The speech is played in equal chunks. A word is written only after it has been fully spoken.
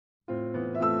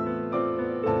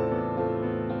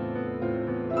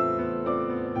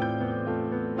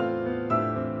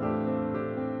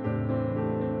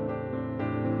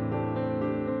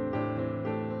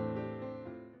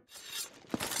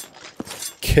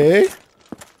Okay.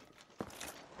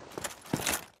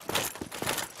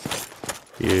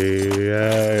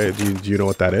 Yeah. Do you know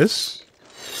what that is?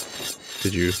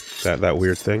 Did you that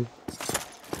weird thing?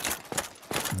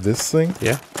 This thing?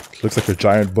 Yeah. Looks like a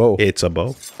giant bow. It's a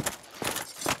bow.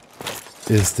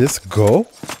 Is this Go?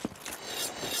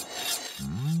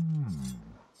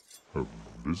 A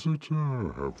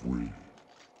visitor, have we?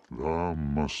 Thou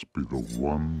must be the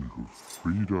one who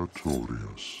freed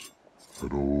Artorias.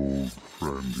 That old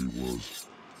friend he was.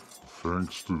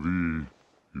 Thanks to thee,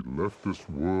 he left this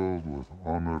world with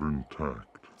honor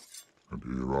intact. And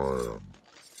here I am,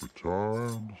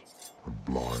 retired and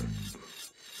blind.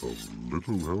 Of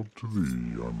little help to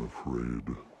thee, I'm afraid.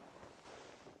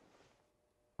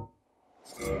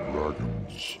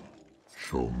 Dragons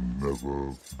shall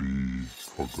never be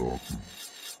forgotten.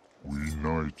 We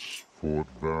knights fought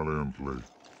valiantly,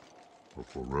 but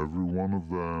for every one of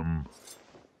them,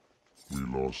 we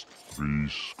lost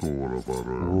 70 of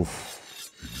our own.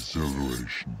 Oof.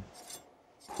 Exhilaration,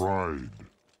 pride,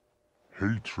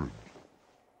 hatred,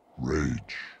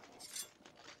 rage.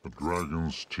 The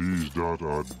dragons teased out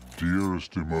our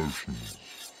dearest emotions.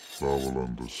 Thou will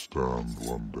understand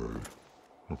one day.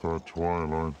 At our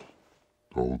twilight,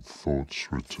 old thoughts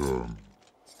return.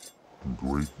 In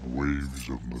great waves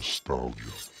of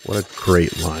nostalgia. What a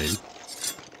great line.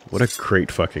 What a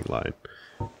great fucking line.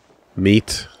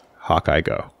 Meet Hawkeye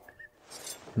Go.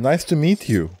 Nice to meet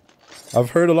you.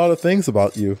 I've heard a lot of things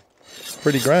about you.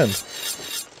 Pretty grand.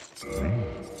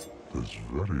 There's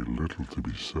very little to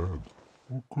be said.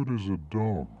 What good is a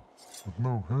dog with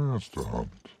no hairs to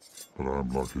hunt? But I'm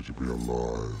lucky to be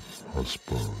alive, I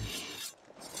suppose.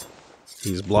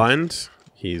 He's blind.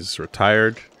 He's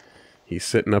retired. He's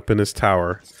sitting up in his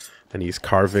tower, and he's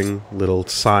carving little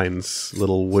signs,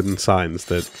 little wooden signs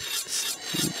that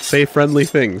say friendly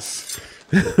things.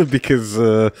 Because,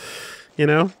 you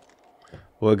know,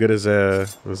 what good is a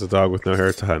dog with no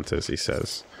hair to hunt, as he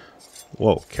says.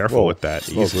 Whoa, careful with that.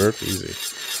 Easy,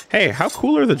 easy. Hey, how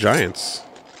cool are the giants?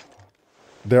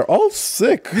 They're all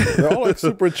sick. They're all like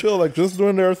super chill, like just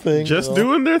doing their thing. Just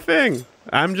doing their thing.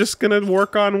 I'm just gonna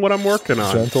work on what I'm working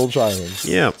on. Gentle giants.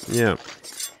 Yeah, yeah.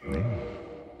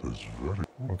 There's very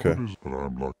Okay. but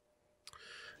I'm lucky.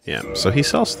 Yeah, so he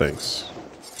sells things.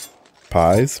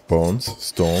 Pies, bones,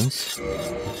 stones,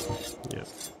 Yeah.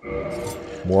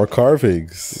 more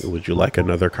carvings. Would you like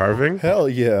another carving? Hell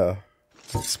yeah.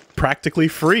 It's practically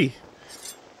free.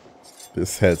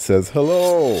 This head says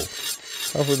hello.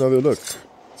 Have another look.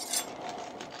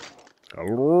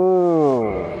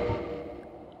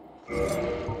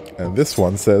 And this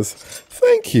one says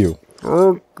thank you.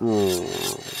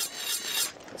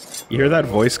 You hear that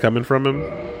voice coming from him?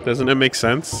 Doesn't it make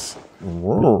sense?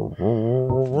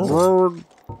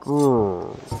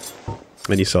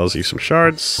 Then he sells you some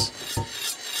shards.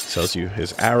 Sells you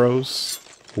his arrows,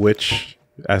 which,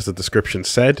 as the description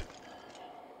said,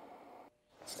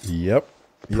 Yep.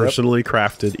 personally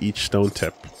crafted each stone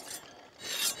tip.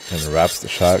 And wraps the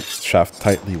shaft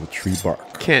tightly with tree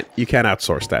bark. You can't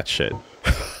outsource that shit.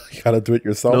 You gotta do it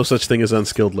yourself. No such thing as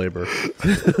unskilled labor.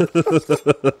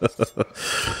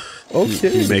 Okay.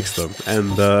 He makes them.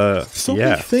 And So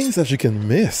many things that you can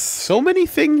miss. So many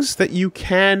things that you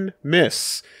can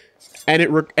miss. And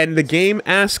and the game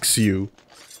asks you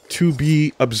to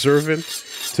be observant,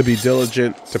 to be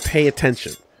diligent, to pay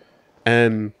attention.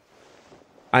 And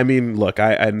I mean, look,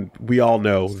 and we all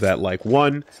know that, like,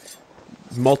 one,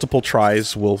 multiple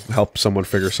tries will help someone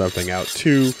figure something out.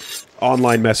 Two,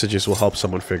 online messages will help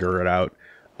someone figure it out.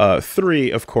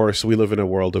 Three, of course, we live in a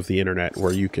world of the internet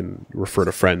where you can refer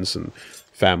to friends and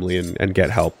family and get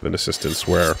help and assistance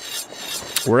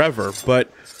wherever.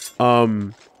 But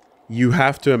you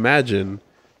have to imagine,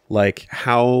 like,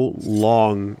 how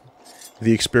long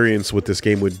the experience with this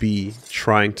game would be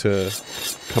trying to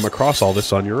come across all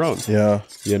this on your own. Yeah.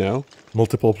 You know?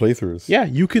 Multiple playthroughs. Yeah,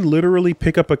 you can literally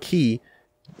pick up a key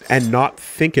and not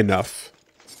think enough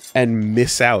and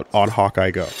miss out on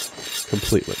Hawkeye Go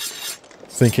completely.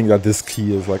 Thinking that this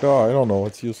key is like, oh, I don't know,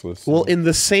 it's useless. Well, in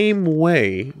the same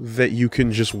way that you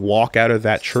can just walk out of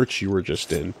that church you were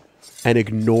just in and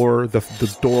ignore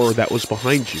the door that was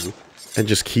behind you and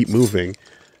just keep moving.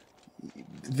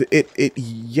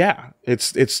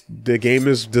 It's the game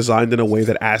is designed in a way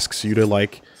that asks you to,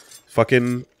 like,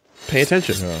 fucking pay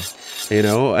attention. Yeah. You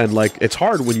know, and, like, it's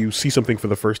hard when you see something for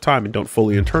the first time and don't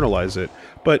fully internalize it.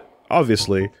 But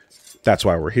obviously, that's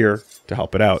why we're here, to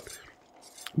help it out.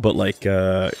 But, like,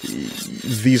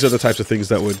 these are the types of things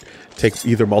that would take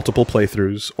either multiple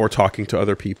playthroughs or talking to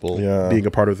other people, being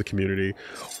a part of the community,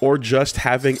 or just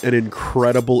having an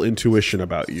incredible intuition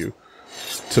about you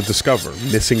to discover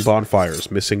missing bonfires,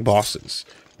 missing bosses,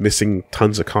 missing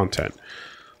tons of content.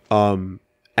 And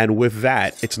with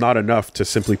that, it's not enough to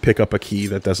simply pick up a key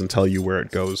that doesn't tell you where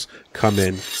it goes, come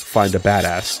in, find a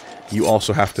badass. You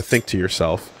also have to think to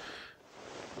yourself,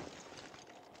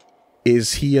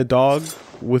 is he a dog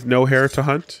with no hair to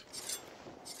hunt?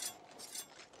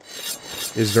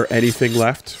 Is there anything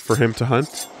left for him to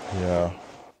hunt? Yeah.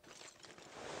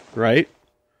 Right?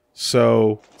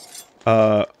 So,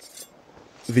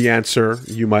 the answer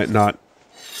you might not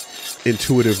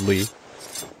intuitively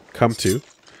come to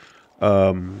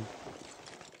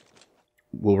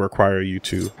will require you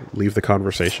to leave the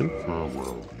conversation.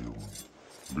 Farewell, human.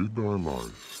 Lead thy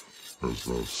life as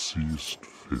thou seest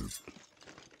fit.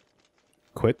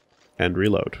 Quit and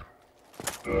reload.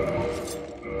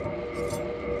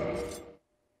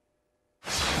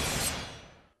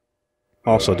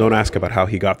 Also, don't ask about how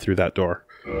he got through that door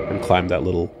and climbed that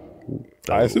little...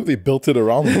 I assume they built it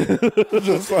around him.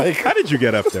 Just like... How did you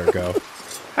get up there, Go?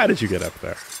 How did you get up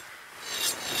there?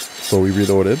 So we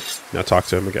reloaded. Now talk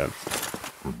to him again.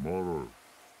 Tomorrow,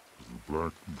 is the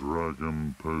black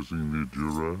dragon posing the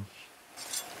duress?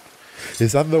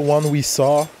 Is that the one we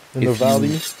saw in the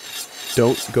valley?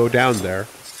 Don't go down there.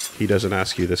 He doesn't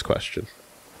ask you this question.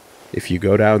 If you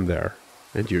go down there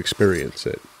and you experience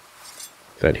it,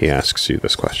 then he asks you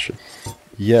this question.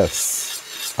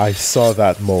 Yes, I saw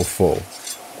that mofo.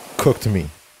 Cooked me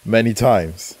many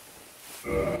times.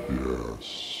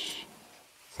 Yes,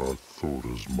 I thought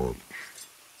as much.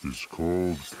 He's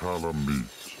called Kalameet.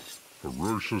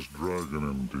 Ferocious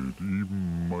dragon indeed.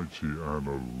 Even mighty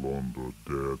Analonda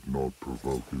dared not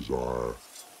provoke his ire.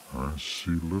 I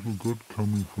see little good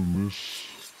coming from this,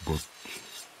 but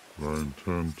thy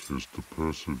intent is to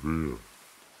persevere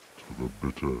to the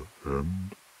bitter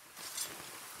end.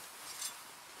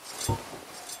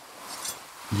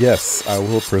 Yes, I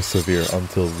will persevere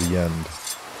until the end.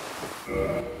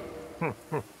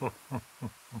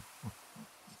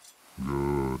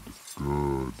 Good,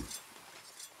 good.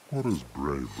 What is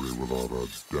bravery without a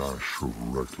dash of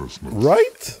recklessness?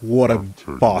 Right? What a I've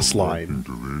taken boss a line. liking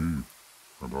to thee,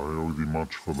 and I owe thee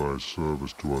much for thy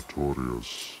service to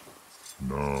Artorias.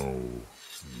 Now,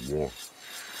 watch,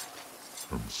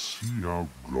 and see how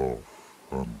Gough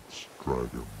hunts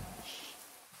dragons.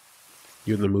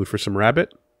 You in the mood for some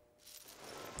rabbit?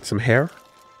 Some hair?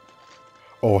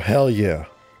 Oh, hell yeah.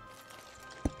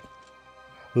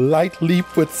 Lightly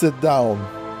puts it down.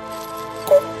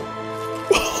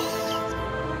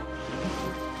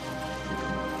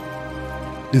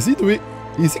 Is he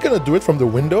gonna do it from the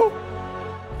window?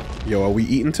 Yo, are we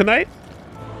eating tonight?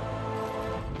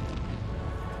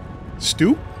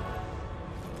 Stew?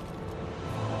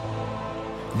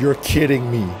 You're kidding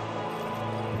me.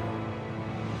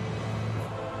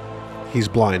 He's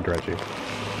blind, Reggie.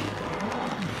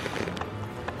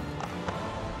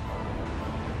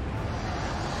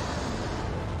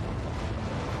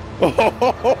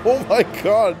 Oh my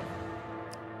god.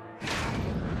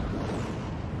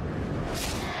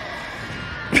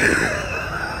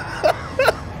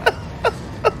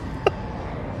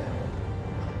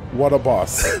 What a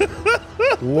boss.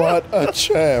 What a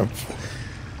champ.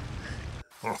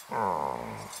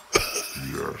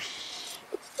 Yes.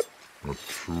 A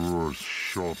truer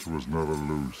shot was never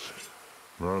loosed.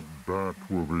 That bat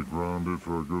will be grounded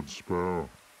for a good spell.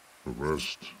 The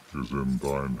rest is in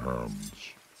thine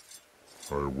hands.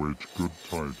 I await good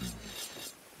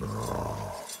tidings.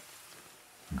 Ah,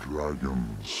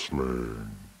 dragon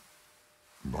slaying.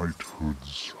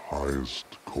 Knighthood's highest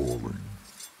calling.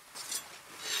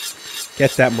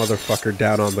 Get that motherfucker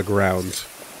down on the ground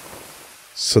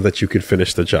so that you can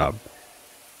finish the job.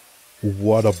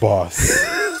 What a boss.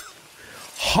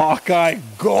 Hawkeye,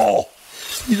 go!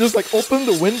 He just like opened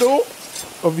the window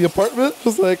of the apartment,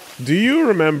 just like... Do you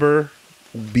remember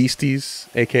Beasties,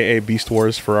 aka Beast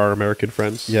Wars for our American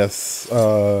friends? Yes,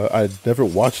 I never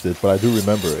watched it, but I do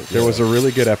remember it. There was a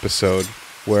really good episode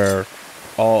where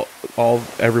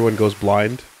everyone goes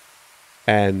blind,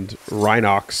 and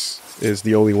Rhinox is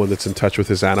the only one that's in touch with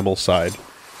his animal side,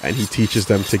 and he teaches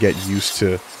them to get used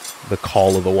to the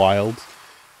call of the wild,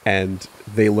 and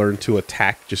they learn to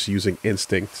attack just using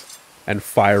instinct and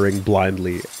firing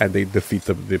blindly, and they defeat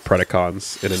the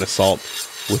Predacons in an assault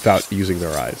without using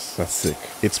their eyes. That's sick.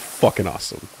 It's fucking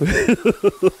awesome.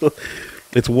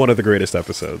 It's one of the greatest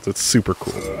episodes. It's super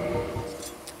cool.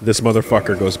 This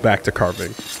motherfucker goes back to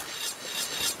carving.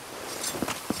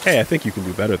 Hey, I think you can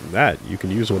do better than that. You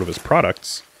can use one of his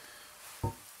products.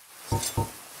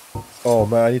 Oh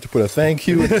man, I need to put a thank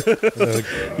you.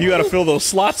 You gotta fill those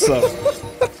slots up.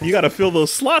 You gotta fill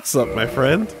those slots up, my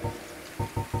friend.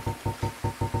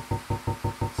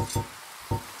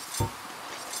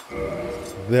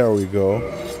 There we go.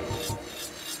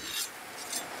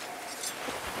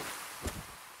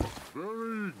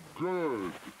 Very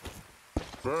good.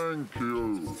 Thank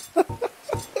you.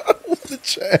 The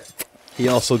champ. He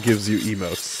also gives you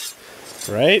emotes,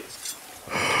 right?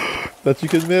 That you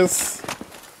can miss.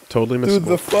 Totally Dude, missable.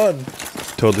 the fun.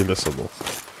 Totally missable.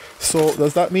 So,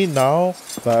 does that mean now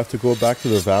that I have to go back to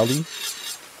the valley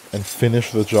and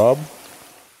finish the job?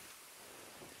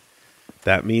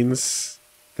 That means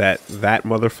that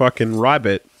motherfucking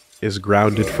rabbit is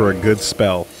grounded for a good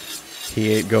spell.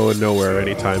 He ain't going nowhere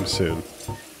anytime soon.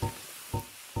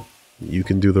 You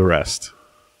can do the rest.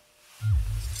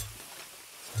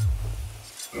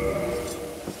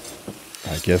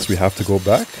 I guess we have to go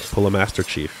back. Pull a Master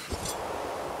Chief.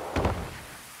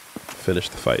 Finish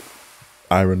the fight.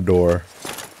 Iron door.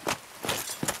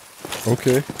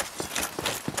 Okay.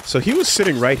 So he was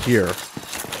sitting right here,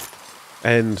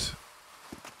 and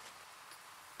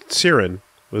Siren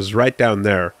was right down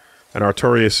there, and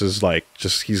Artorias is like,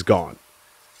 just, he's gone.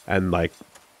 And like,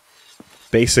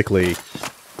 basically,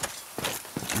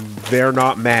 they're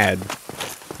not mad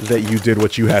that you did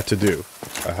what you had to do,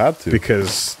 I had to.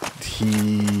 because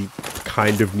he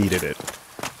kind of needed it.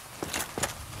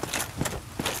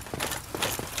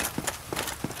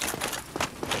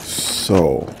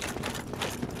 So,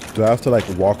 do I have to like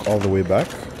walk all the way back?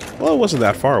 Well, it wasn't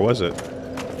that far, was it?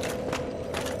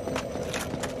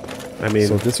 I mean,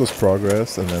 So this was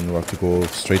progress, and then we have to go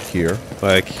straight here.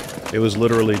 like, it was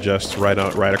literally just right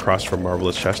across from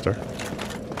Marvelous Chester.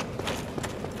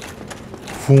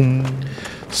 Boom.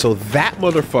 So that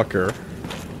motherfucker,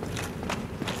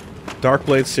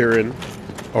 Darkblade Siren,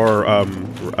 or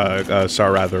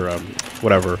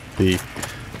whatever, the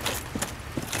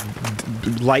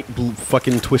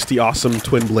fucking twisty awesome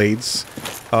twin blades,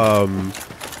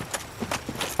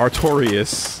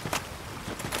 Artorias,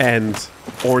 and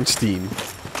Ornstein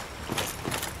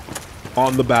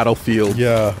on the battlefield,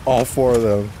 Yeah, all four of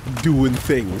them. doing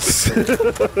things,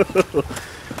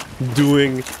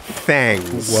 doing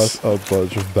things. What a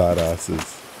bunch of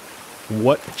badasses.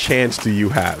 What chance do you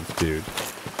have, dude?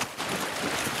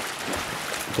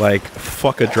 Like,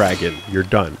 fuck a dragon. You're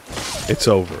done. It's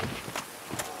over.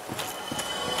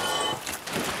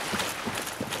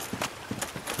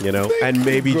 You know, and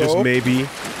maybe, just bro. maybe,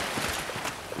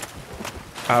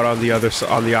 out on the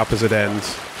on the opposite end,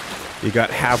 you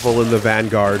got Havel in the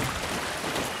vanguard,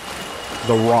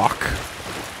 the Rock.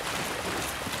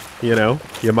 You know,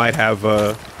 you might have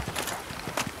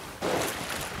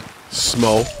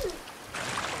Smo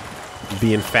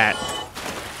being fat.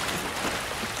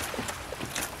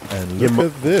 And You look mo-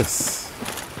 at this.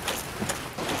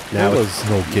 Now, There was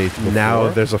no gate before. now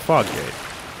there's a fog gate.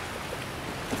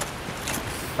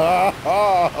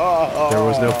 There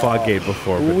was no fog gate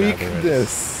before, but now there is.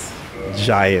 Weakness.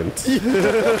 Giant.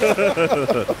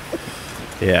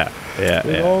 Yeah.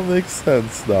 It all makes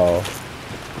sense now.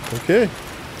 Okay.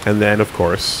 And then, of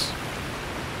course,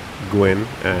 Gwyn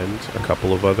and a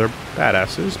couple of other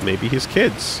badasses, maybe his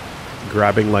kids,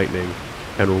 grabbing lightning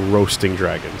and roasting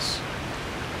dragons.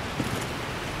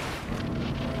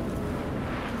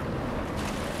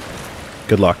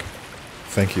 Good luck.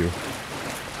 Thank you.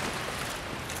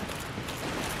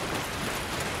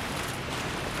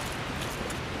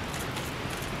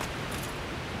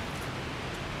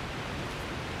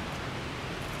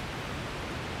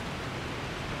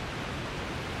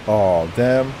 Oh,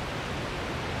 damn.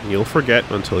 You'll forget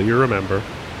until you remember.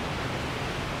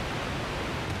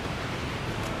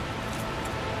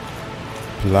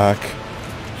 Black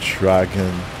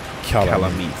Dragon Kalameet.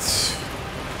 Kalameet.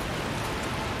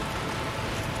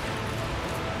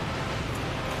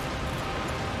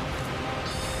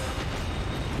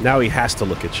 Now he has to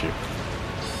look at you.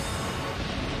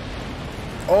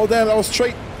 Oh, damn, that was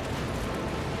straight.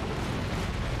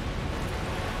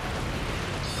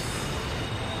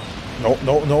 No,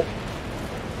 no, no.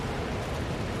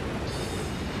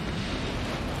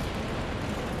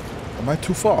 Am I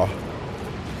too far?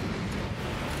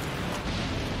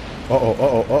 Uh-oh,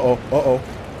 uh-oh, uh-oh, uh-oh.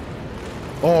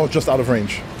 Oh, just out of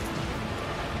range.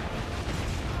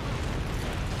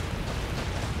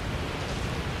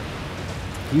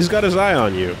 He's got his eye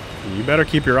on you. You better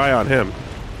keep your eye on him.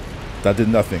 That did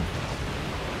nothing.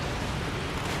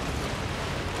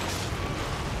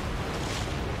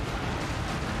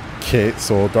 Okay,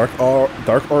 so Dark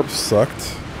Orb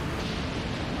sucked.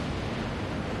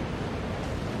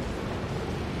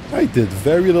 I did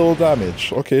very little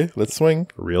damage. Okay, let's swing.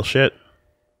 Real shit.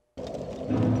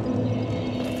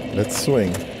 Let's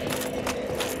swing.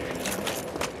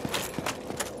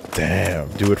 Damn.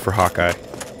 Do it for Hawkeye.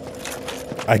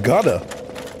 I gotta.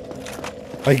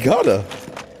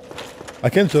 I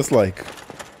can't just like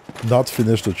not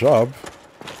finish the job.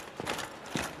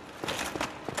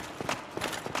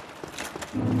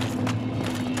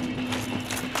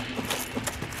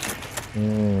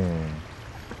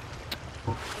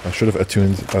 I should have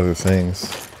attuned other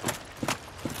things.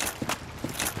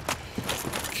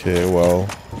 Okay, well.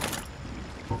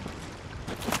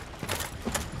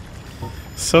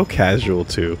 So casual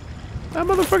too. That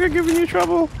motherfucker giving you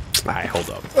trouble? Alright, hold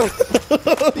up.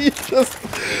 He just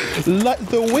like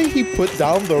the way he put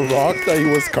down the rock that he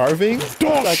was carving.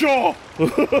 Dosho!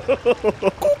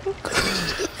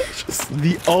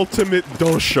 The ultimate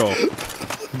dosho.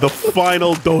 The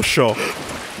final dosho.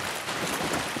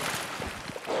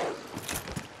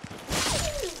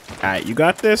 Alright, you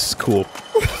got this? Cool.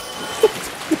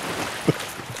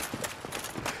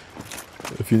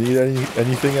 If you need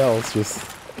anything else, just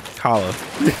Holla.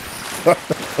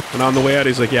 And on the way out,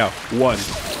 he's like, yeah, 1.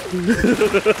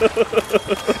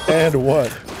 and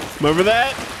what? Remember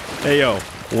that? Hey, yo,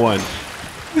 1.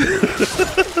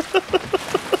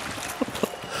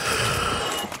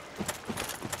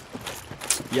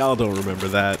 Y'all don't remember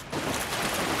that.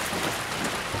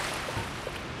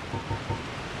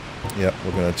 Yep,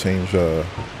 we're gonna change. We're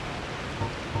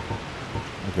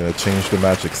gonna change the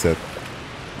magic set.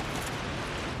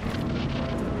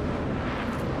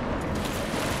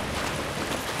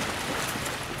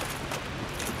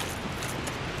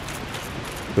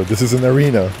 So this is an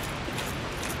arena.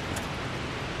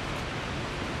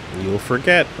 You'll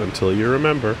forget until you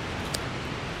remember.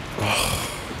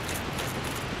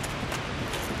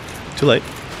 Too late.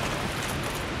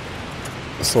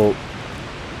 So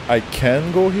I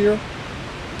can go here,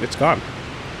 It's gone.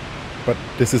 but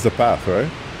this is a path, right?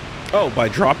 Oh, by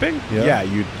dropping? Yeah.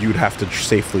 Yeah, you'd have to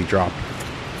safely drop.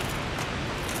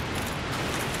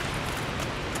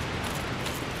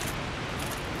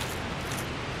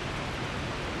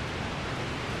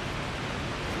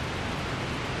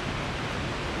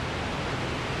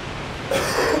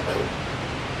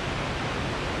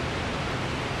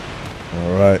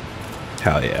 All right.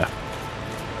 Hell yeah.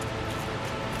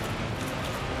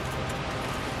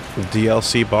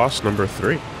 DLC boss number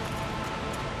 3.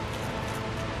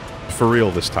 For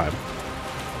real this time.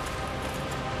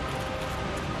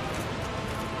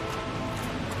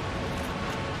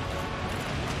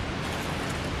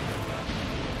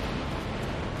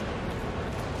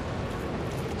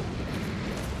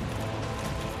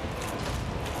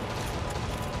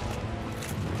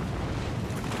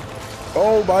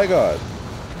 Oh my god.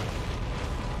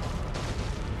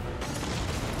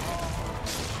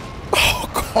 Oh,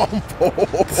 combo.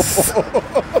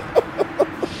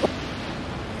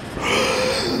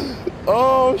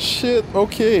 Oh shit.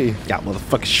 Okay. Y'all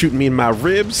motherfuckers shooting me in my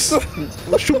ribs.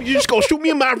 You just gonna shoot me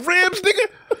in my ribs, nigga?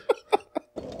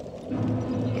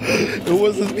 It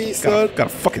wasn't me, son. Gotta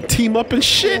fucking team up and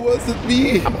shit. It wasn't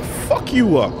me. I'ma fuck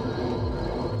you up.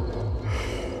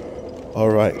 All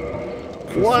right.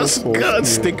 What's good,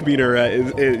 stink meter?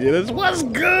 What's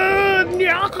good,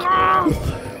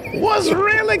 Nyaka? What's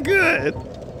really good?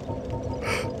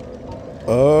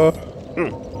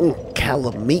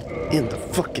 Kalameet in the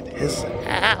fucking his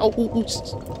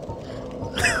house.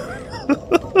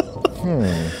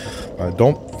 I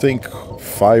don't think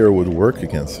fire would work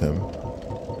against him.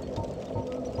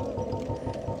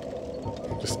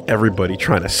 Just everybody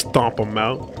trying to stomp him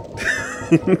out.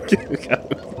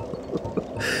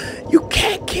 You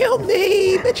can't kill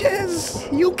me,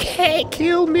 bitches! You can't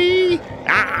kill me!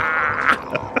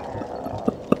 Ah!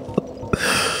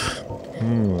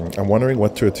 I'm wondering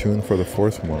what to attune for the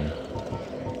fourth one.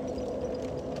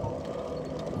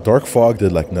 Dark Fog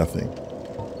did like nothing.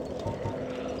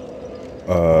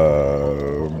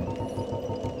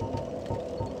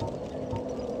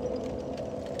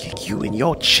 Kick you in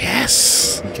your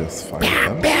chest! Just fire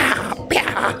Pow, them. pow,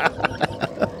 pow.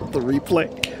 The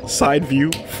replay. Side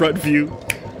view, front view.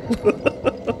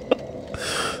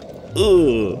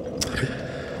 Ugh.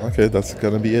 Okay, that's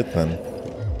gonna be it then.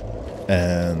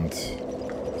 And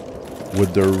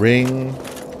would the ring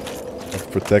of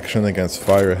protection against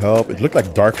fire help? It looked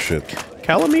like dark shit.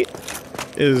 Kalameet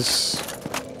is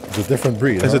It's a different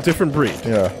breed. a huh? different breed.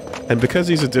 Yeah. And because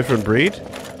he's a different breed,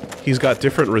 he's got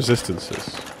different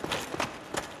resistances.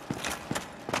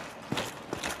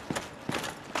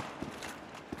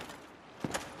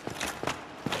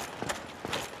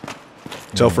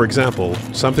 So, for example,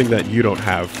 something that you don't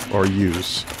have or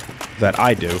use that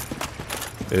I do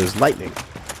is lightning.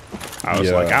 I was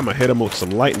Yeah. like, I'm gonna hit him with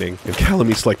some lightning, and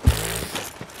Kalameet's like,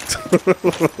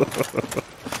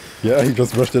 Yeah, he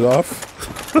just brushed it off.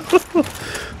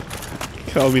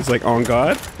 Kalameet's like, on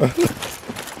God.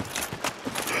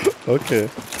 Okay.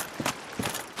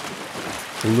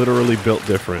 Literally built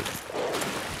different.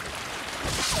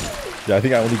 Yeah, I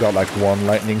think I only got like one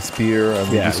lightning spear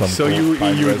and maybe some so gold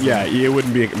pine resin. it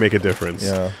wouldn't make a difference.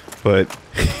 Yeah. But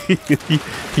he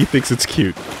thinks it's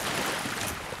cute.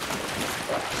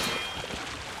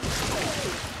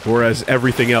 Whereas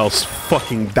everything else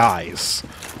fucking dies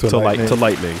to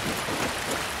lightning.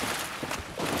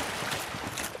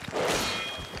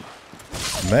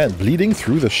 Man, bleeding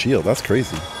through the shield. That's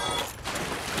crazy.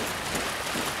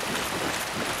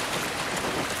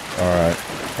 Alright.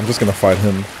 I'm just gonna fight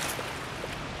him.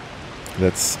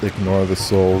 Let's ignore the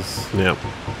souls. Yeah.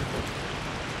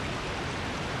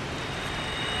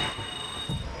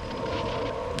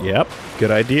 Yep.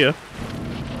 Good idea.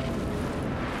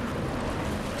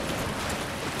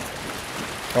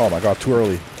 Oh my god, too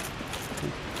early.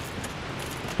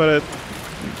 But a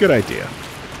good idea.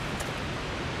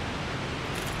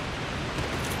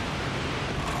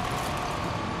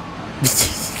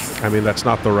 I mean, that's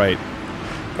not the right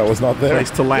That was not there. place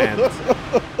to land.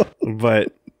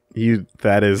 But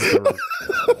that is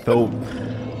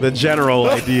the general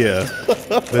idea.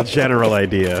 The general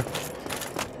idea.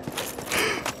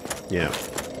 Yeah.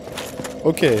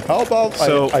 Okay, how about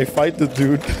I fight the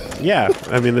dude Yeah,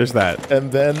 I mean, there's that.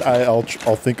 and then I'll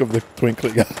think of the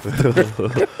twinkling eye.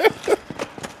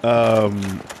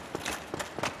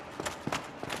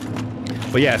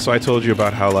 But yeah, so I told you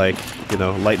about how, like, you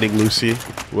know, Lightning Lucy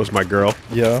was my girl.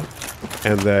 Yeah.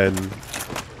 And then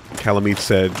Kalameet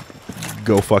said,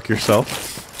 go fuck yourself.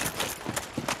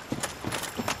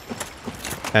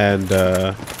 And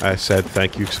I said,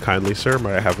 thank you kindly, sir.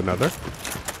 May I have another?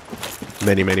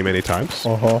 Many, many, many times.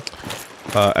 Uh-huh.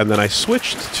 And then I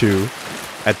switched to,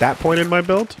 at that point in my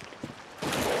build,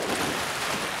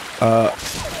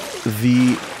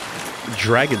 the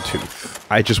Dragon Tooth.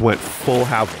 I just went full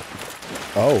Havel.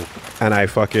 Oh. And I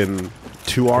fucking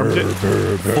two-armed it.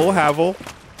 Full Havel.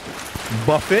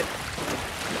 Buff it.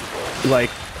 Like,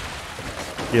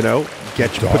 you know,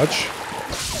 get you... Dodge.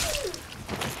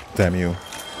 Damn you.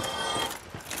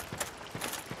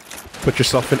 Put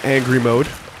yourself in angry mode.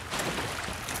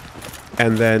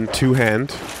 And then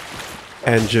two-hand.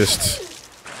 And just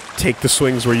take the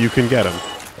swings where you can get them.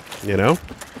 You know?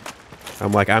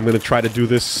 I'm like, I'm going to try to do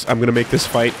this. I'm going to make this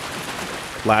fight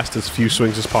last as few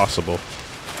swings as possible.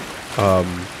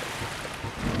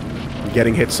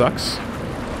 Getting hit sucks.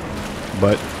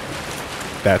 But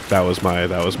that was my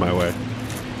way.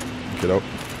 Get out.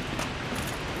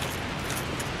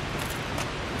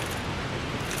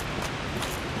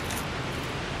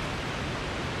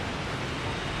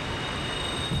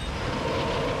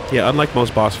 Yeah, unlike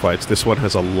most boss fights, this one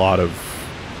has a lot of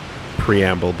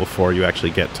preamble before you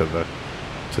actually get to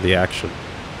the action.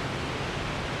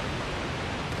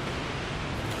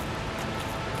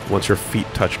 Once your feet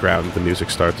touch ground, the music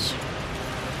starts.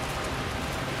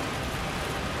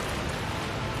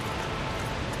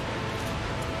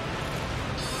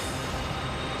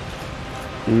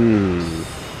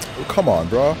 Oh, come on,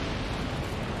 bro.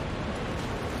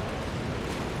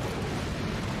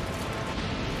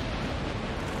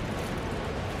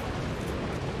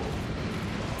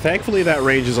 Thankfully, that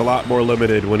range is a lot more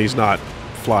limited when he's not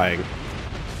flying.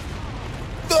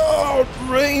 Oh,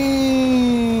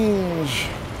 range.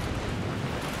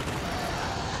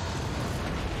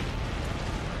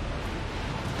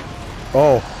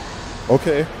 Oh,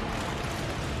 okay.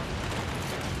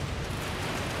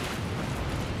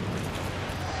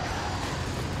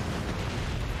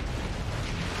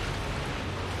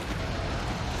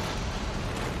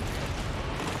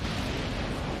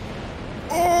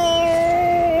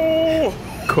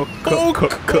 Cook.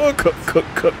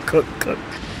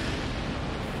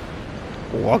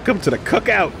 Welcome to the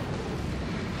cookout.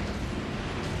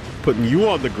 Putting you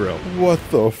on the grill. What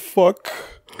the fuck?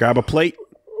 Grab a plate.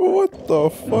 What the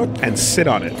fuck? And sit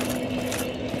on it.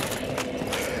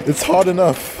 It's hot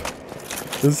enough.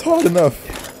 It's hot enough.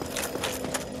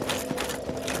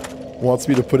 Wants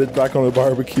me to put it back on the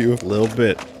barbecue. A little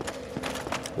bit.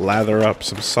 Lather up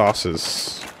some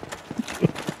sauces.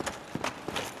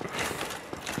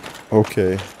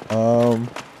 Okay.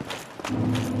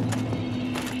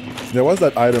 There was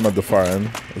that item at the far end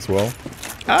as well.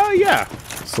 Oh, yeah.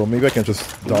 So maybe I can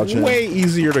just dodge it. Way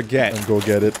easier to get. And go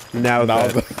get it. Now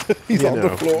that he's on the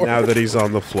floor. Now that he's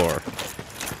on the floor.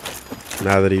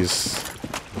 Now that he's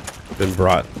been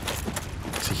brought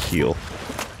to heal.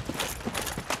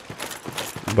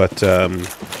 But,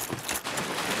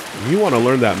 you want to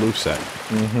learn that moveset.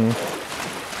 Mm-hmm.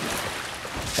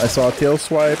 I saw a tail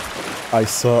swipe. I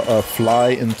saw a fly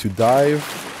into dive.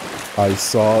 I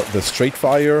saw the straight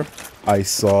fire. I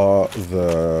saw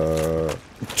the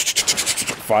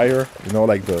fire. You know,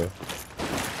 like the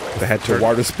The head The turn.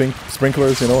 water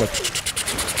sprinklers, you know.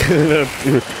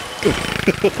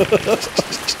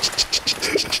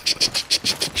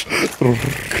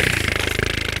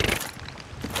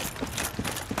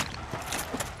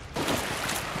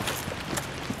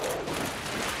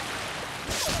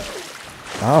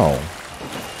 Ow.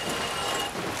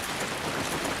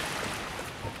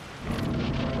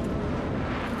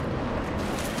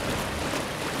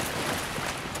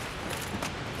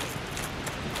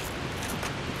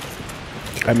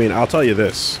 I mean, I'll tell you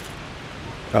this.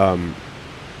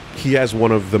 He has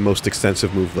one of the most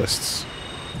extensive move lists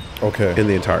Okay. in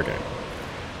the entire game.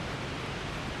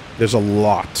 There's a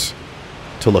lot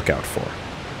to look out for.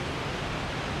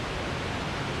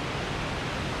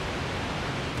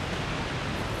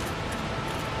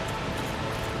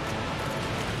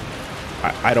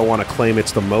 I don't want to claim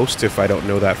it's the most if I don't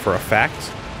know that for a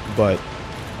fact, but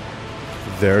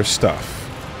there's stuff.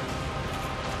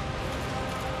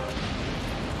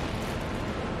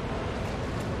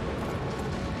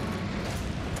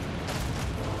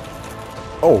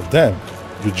 Oh, damn.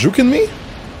 You're juking me?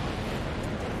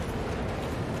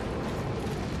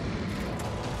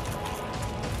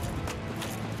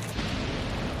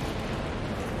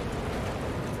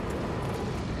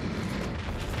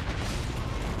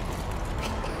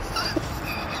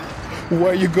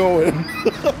 Where are you going?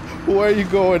 Where are you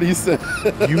going? He said.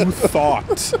 You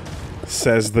thought,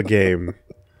 says the game.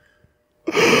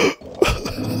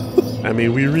 I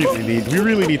mean, we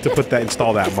really need to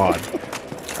install that mod.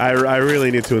 I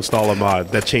really need to install a mod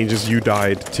that changes "you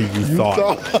died" to "you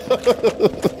thought."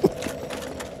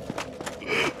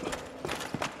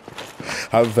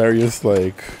 Have various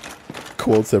like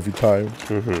quotes every time.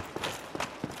 Mm-hmm.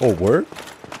 Oh, word?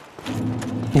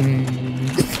 Boom.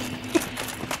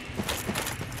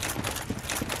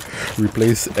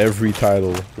 Replace every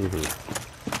title.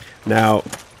 Mm-hmm. Now,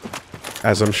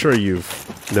 as I'm sure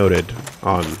you've noted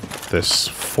on this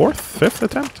fifth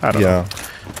attempt, I don't know.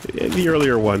 The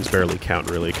earlier ones barely count,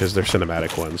 really, because they're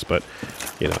cinematic ones, but,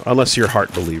 you know, unless your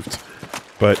heart believed.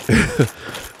 But,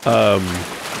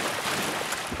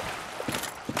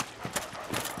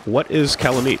 what is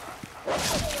Kalameet?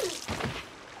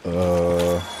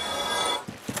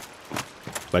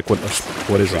 Like,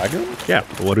 what is Dragon? it? Yeah,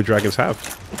 what do dragons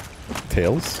have?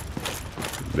 Tails?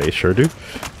 They sure do.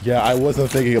 Yeah, I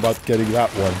wasn't thinking about getting that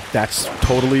one. That's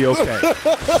totally okay.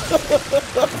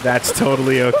 That's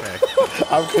totally okay.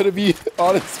 I'm gonna be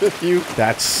honest with you.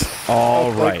 That's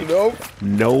all right. Like, nope.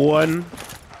 No one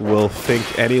will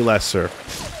think any lesser.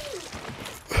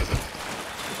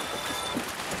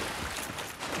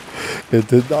 It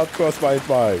did not cross my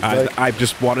mind. I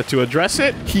just wanted to address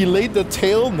it. He laid the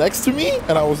tail next to me,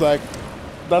 and I was like,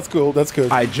 that's cool, that's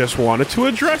good. I just wanted to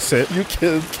address it. You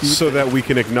can keep so that we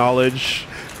can acknowledge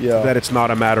that it's not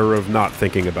a matter of not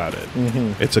thinking about it.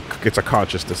 Mm-hmm. It's a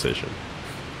conscious decision.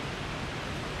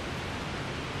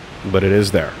 But it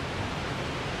is there.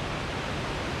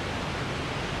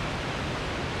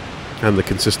 And the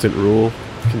consistent rule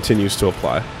continues to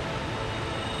apply.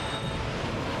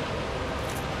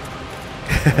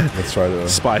 Let's try to...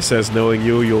 Spy says, knowing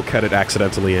you, you'll cut it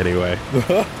accidentally anyway.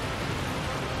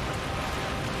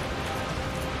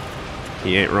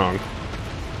 He ain't wrong.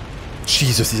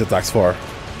 Jesus, these attacks far.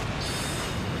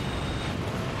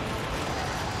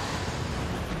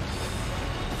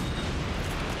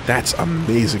 That's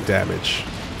amazing damage.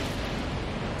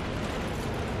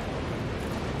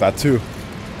 That too.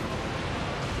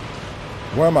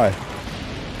 Where am I?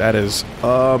 That is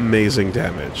amazing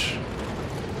damage.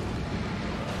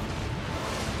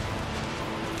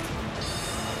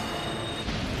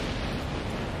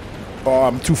 Oh,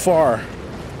 I'm too far.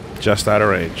 Just out of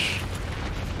range.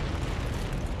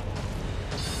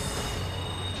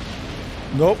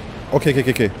 Nope.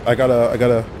 Okay. I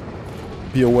gotta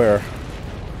be aware.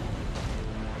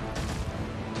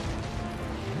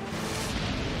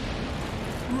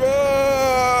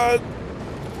 Run!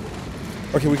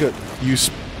 Okay, we good.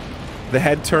 The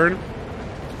head turn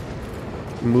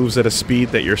moves at a speed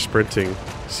that your sprinting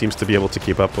seems to be able to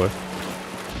keep up with.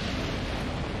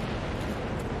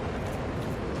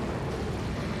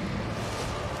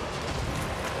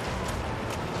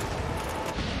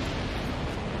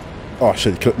 Oh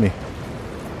shit, he clipped me.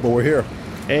 But we're here.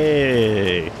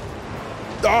 Hey!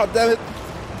 Oh, damn it!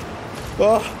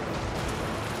 Oh.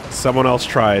 Someone else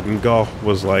tried, and Gough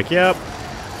was like, yep.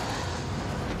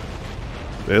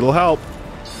 It'll help.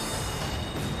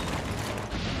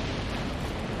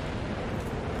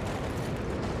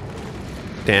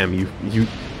 Damn, you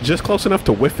just close enough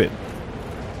to whiff it.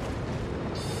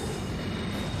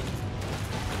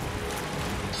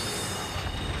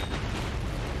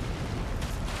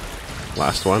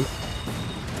 Last one.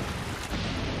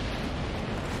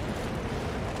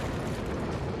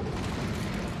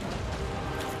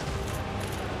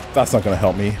 That's not gonna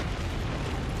help me.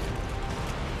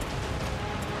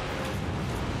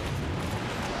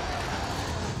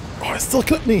 Oh, it still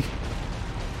clipped me.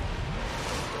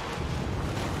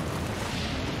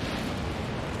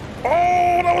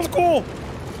 Oh, that was cool.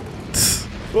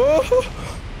 Oh.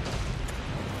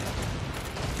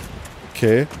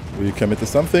 Okay, we commit to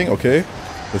something. Okay,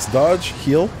 let's dodge,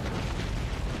 heal.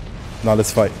 Now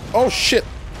let's fight. Oh shit!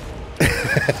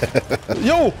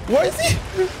 Yo, why is he?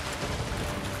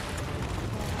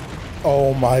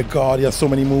 Oh my god, he has so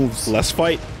many moves. Let's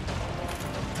fight.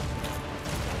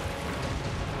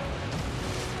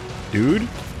 Dude,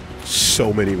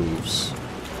 so many moves.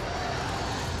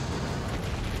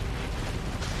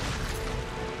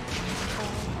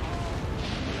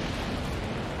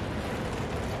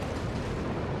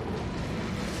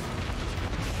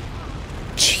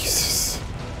 Jesus.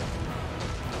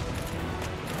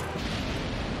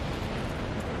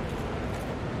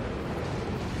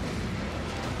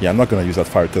 Yeah, I'm not gonna use that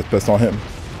fire test on him.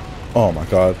 Oh my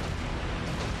god.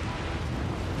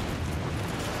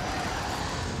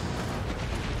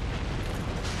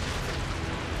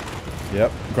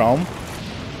 Yep, ground.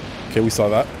 Okay, we saw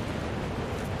that.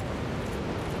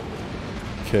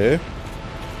 Okay.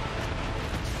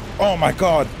 Oh my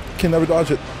god! Can never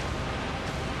dodge it.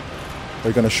 Are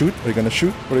you gonna shoot? Are you gonna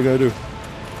shoot? What are you gonna do?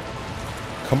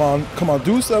 Come on,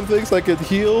 do something so I can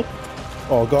heal.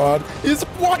 Oh god, he's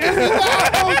walking me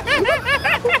down!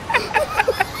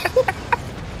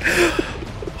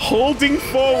 Holding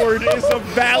forward is a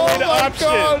valid option.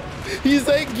 God. He's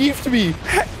like gift me.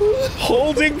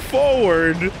 Holding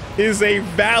forward is a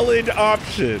valid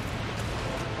option.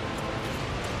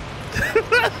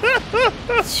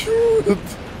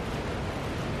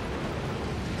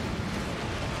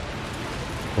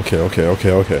 Okay.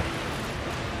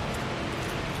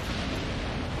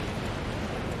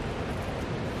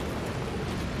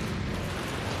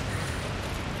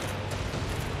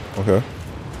 Okay.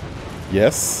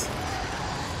 Yes.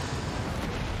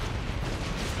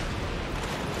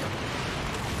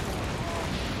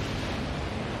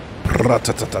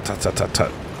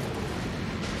 Ra-ta-ta-ta-ta-ta-ta.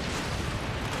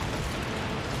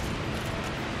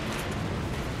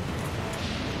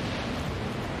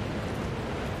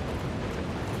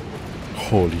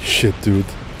 Holy shit, dude.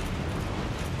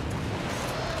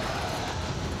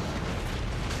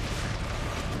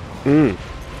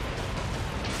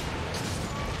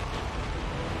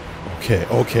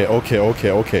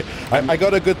 Okay. I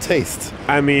got a good taste.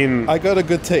 I mean, I got a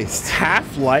good taste.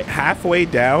 halfway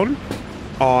down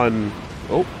on.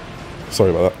 Oh, sorry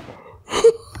about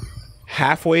that.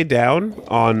 Halfway down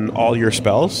on all your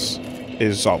spells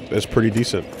is pretty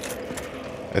decent.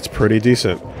 It's pretty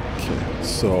decent. Okay,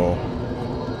 so.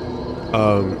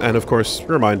 And of course,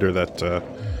 reminder that,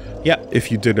 yeah,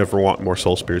 if you did ever want more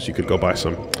soul spears, you could go buy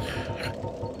some.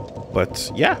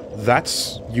 But yeah,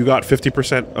 you got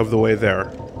 50% of the way there,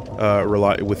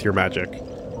 with your magic,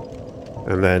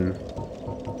 and then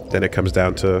it comes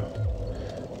down to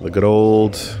the good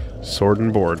old sword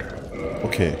and board.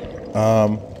 Okay.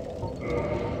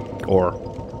 Or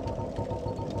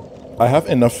I have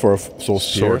enough for a soul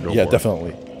spear. Sword, no yeah, board.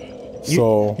 definitely.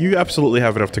 So you absolutely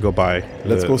have enough to go buy.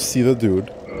 let's go see the dude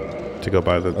to go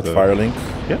buy the at Firelink.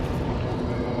 Yeah,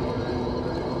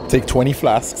 Take 20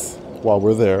 flasks while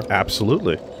we're there.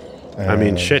 absolutely. I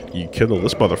mean, shit, you kindle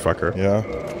this motherfucker. Yeah.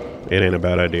 It ain't a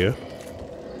bad idea.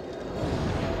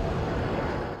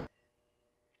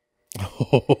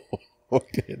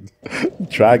 Okay.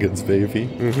 Dragons, baby.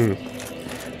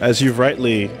 As you've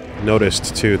rightly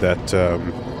noticed, too, that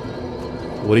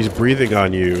what he's breathing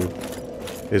on you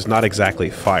is not exactly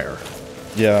fire.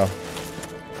 Yeah.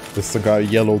 This is got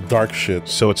yellow dark shit.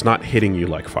 So it's not hitting you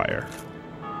like fire.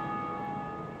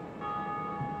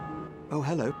 Oh,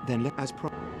 hello. Then as pro.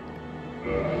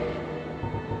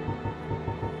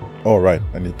 Oh, right.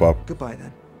 I need pop. Goodbye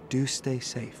then. Do stay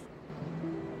safe.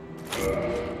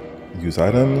 Use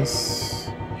items.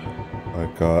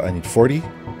 I need 40.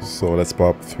 So let's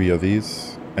pop 3 of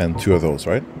these and 2 of those,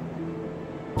 right?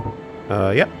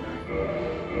 Yep.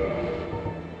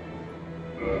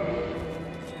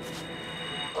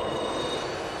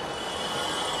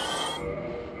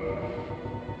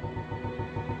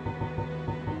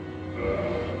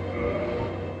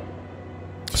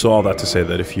 So all that to say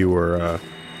that if you were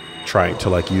trying to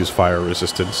like use fire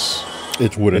resistance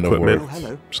It wouldn't have equipment, worked. Oh,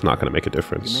 hello. it's not going to make a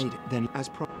difference. You made it. Then as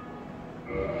pro.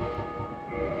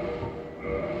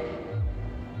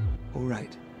 All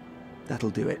right.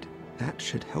 That'll do it. That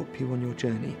should help you on your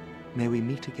journey. May we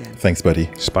meet again. Thanks, buddy.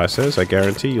 Spy says, I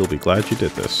guarantee you'll be glad you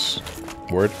did this.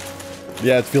 Word?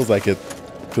 Yeah, it feels like it.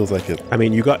 Feels like it. I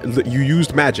mean, you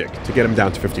used magic to get him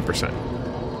down to 50%.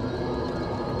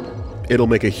 It'll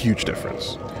make a huge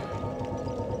difference.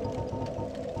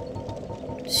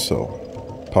 So,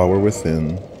 power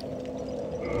within.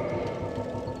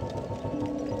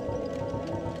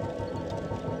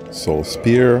 Soul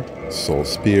Spear,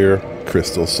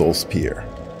 Crystal Soul Spear.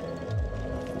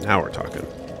 Now we're talking.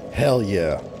 Hell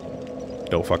yeah.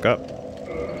 Don't fuck up.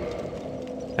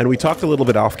 And we talked a little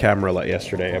bit off camera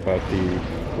yesterday about the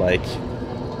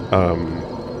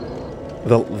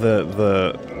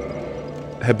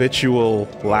habitual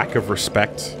lack of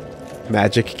respect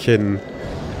magic can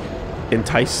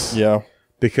entice. Yeah.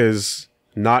 Because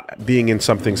not being in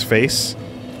something's face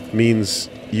means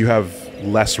you have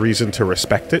less reason to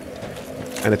respect it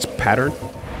and its pattern.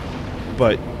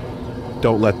 But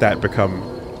don't let that become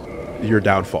your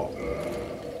downfall.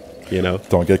 You know?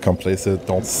 Don't get complacent.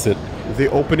 Don't sit.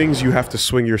 The openings you have to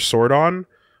swing your sword on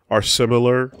are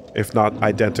similar, if not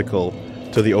identical,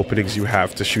 to the openings you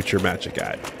have to shoot your magic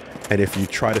at. And if you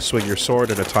try to swing your sword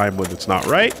at a time when it's not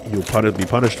right, you'll be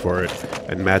punished for it.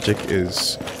 And magic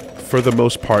is, for the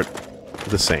most part,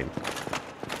 the same.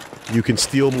 You can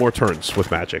steal more turns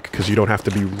with magic, because you don't have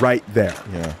to be right there.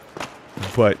 Yeah.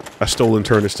 But a stolen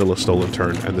turn is still a stolen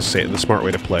turn, and the smart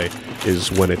way to play is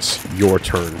when it's your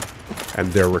turn,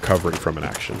 and they're recovering from an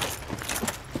action.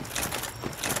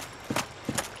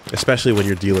 Especially when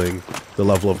you're dealing the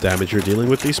level of damage you're dealing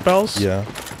with these spells. Yeah.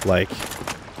 Like,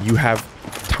 you have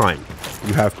time.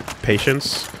 You have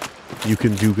patience. You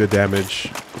can do good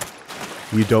damage.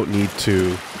 You don't need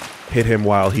to hit him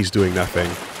while he's doing nothing.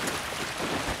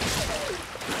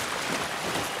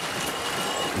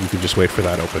 You can just wait for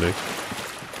that opening.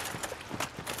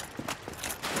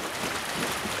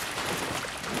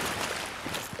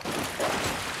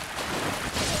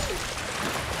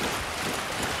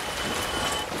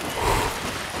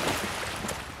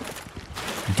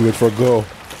 Do it for go.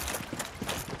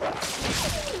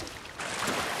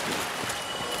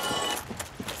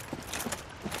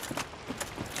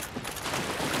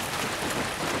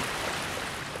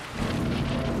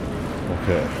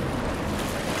 Okay.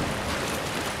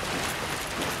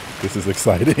 This is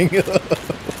exciting.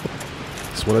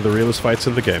 It's one of the realest fights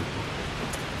in the game.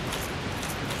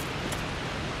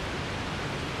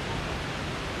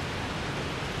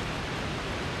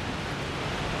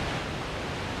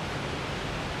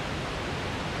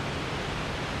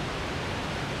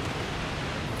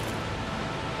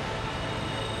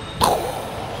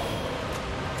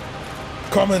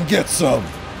 Come and get some.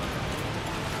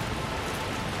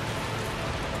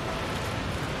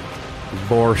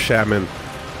 Boar Shaman.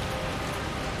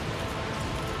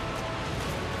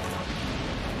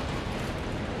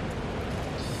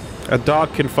 A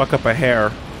dog can fuck up a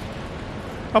hare.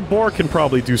 A boar can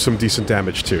probably do some decent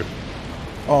damage too.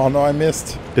 Oh no, I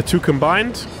missed. The two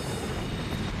combined?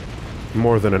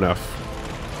 More than enough.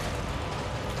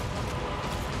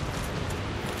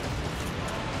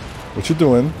 What you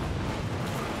doing?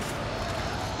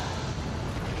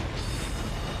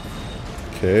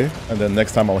 Okay, and then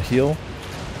next time I'll heal.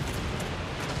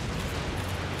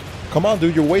 Come on,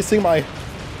 dude, you're wasting my...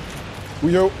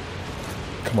 Come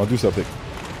on, do something.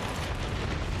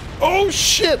 Oh,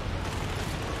 shit!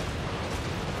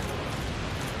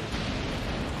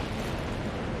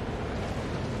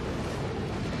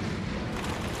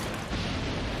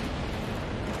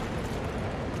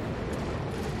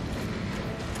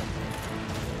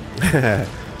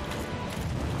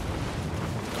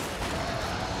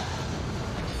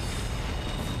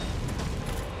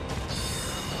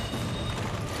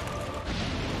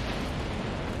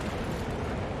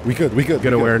 We good.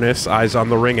 Good awareness, eyes on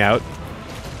the ring out.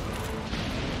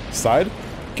 Side,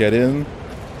 get in.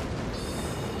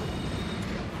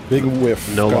 Big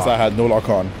whiff. No because lock. I had no lock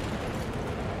on.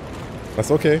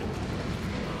 That's okay.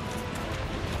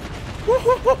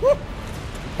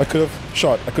 I could have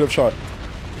shot.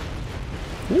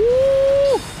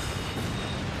 Woo!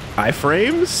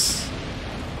 Iframes?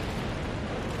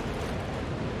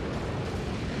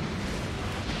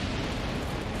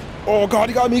 Oh god,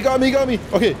 he got me.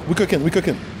 Okay, we cooking.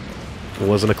 It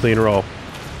wasn't a clean roll.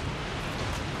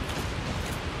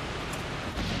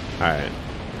 Alright.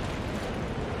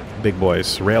 Big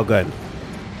boys. Railgun.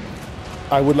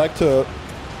 I would like to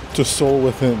soul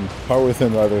within, power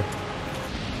within rather.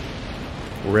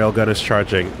 Railgun is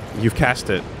charging. You've cast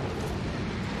it.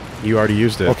 You already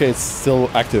used it. Okay, it's still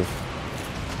active.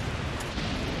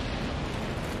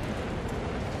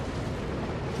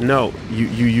 No,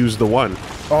 you used the one.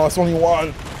 Oh, it's only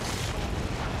one.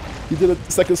 He did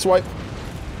a second swipe.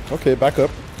 Okay, back up.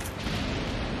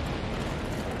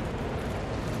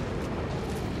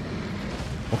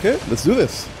 Okay, let's do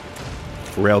this.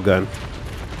 Railgun.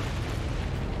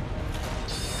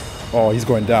 Oh, he's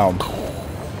going down.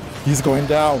 He's going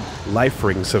down. Life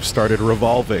rings have started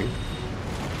revolving.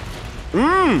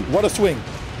 What a swing.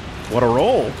 What a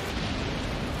roll.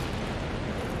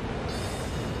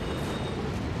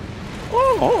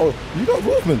 Oh, you got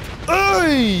movement.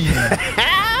 Hey!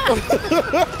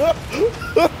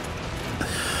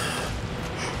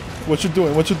 What you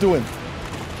doing? What you doing?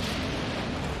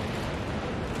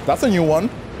 That's a new one.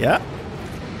 Yeah.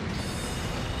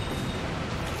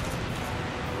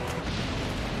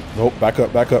 Nope, back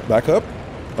up, back up, back up.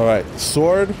 All right,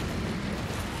 sword.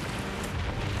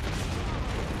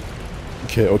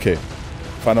 Okay, okay.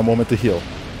 Find a moment to heal.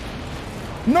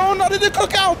 No, not in the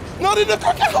cookout! Not in the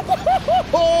cookout!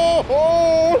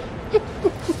 Oh,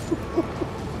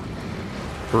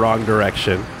 Wrong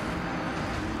direction.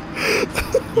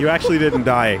 You actually didn't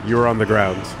die. You were on the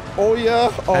ground. oh yeah?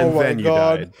 Oh And my then you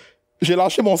god. died. J'ai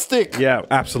lâché mon stick. Yeah,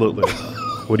 absolutely.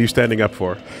 What are you standing up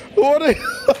for? What? I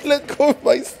let go of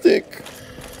my stick.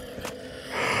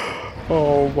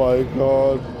 Oh my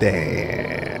god.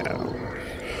 Damn.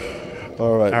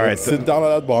 All right, All right, let's sit down at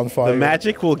that bonfire. The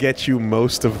magic will get you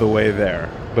most of the way there,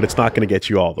 but it's not going to get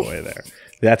you all the way there.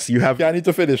 That's you have. Yeah, I need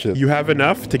to finish it. You have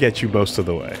enough to get you most of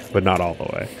the way, but not all the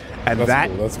way. And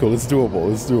That's cool. It's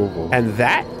doable. It's doable. And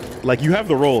that, like, you have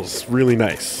the rolls really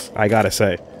nice, I gotta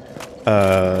say.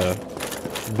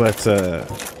 But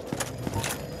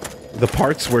the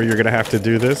parts where you're gonna have to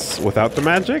do this without the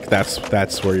magic,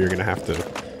 that's where you're gonna have to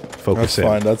focus That's in.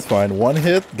 fine. That's fine. One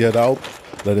hit, get out.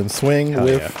 Let him swing Hell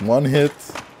with yeah. one hit.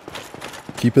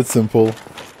 Keep it simple.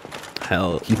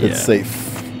 Hell Keep it safe.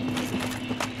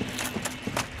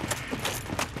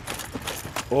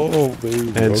 Oh,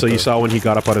 baby. And so Okay. you saw when he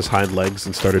got up on his hind legs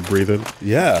and started breathing?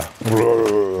 Yeah.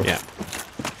 Yeah.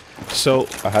 So,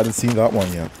 I hadn't seen that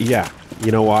one yet yeah.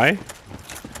 You know why?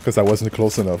 because I wasn't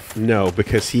close enough. No,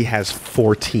 because he has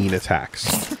 14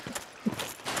 attacks.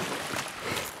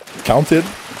 Counted.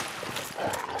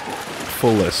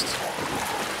 Full list.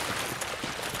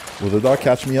 Will the dog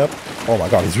catch me up? Oh my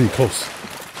god, he's really close.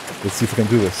 Let's see if we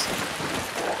can do this.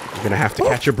 You're gonna have to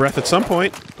catch your breath at some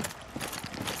point.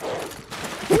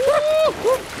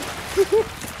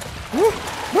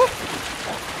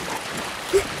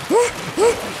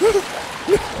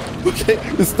 Okay,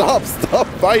 stop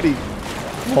fighting.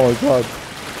 Oh my god.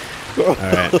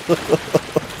 Alright.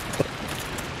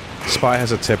 Spy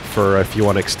has a tip for if you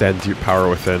want to extend your power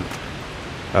within.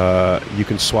 You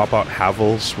can swap out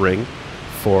Havel's ring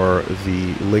for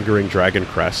the lingering dragon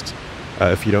crest.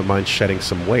 If you don't mind shedding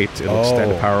some weight, it'll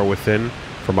extend power within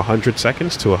from 100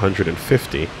 seconds to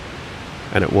 150.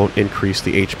 And it won't increase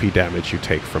the HP damage you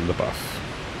take from the buff.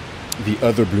 The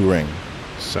other blue ring.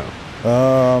 So,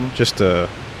 just a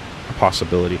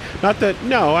possibility. Not that,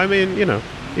 no, I mean, you know.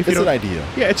 If you It's an don't- idea.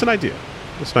 Yeah, it's an idea.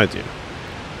 It's an idea.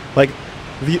 Like,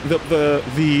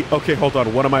 the okay, hold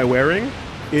on, what am I wearing?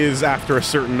 Is after a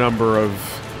certain number of,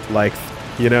 like,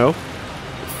 you know,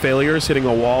 failures, hitting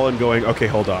a wall and going, okay,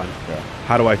 hold on. Yeah.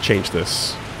 How do I change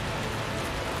this?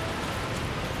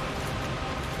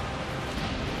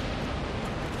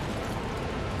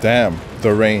 Damn,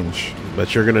 the range.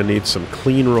 But you're gonna need some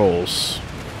clean rolls.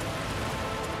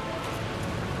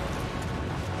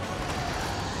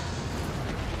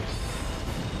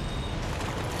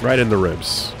 Right in the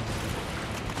ribs.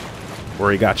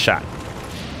 Where he got shot.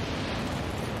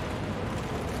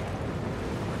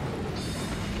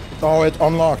 Oh, it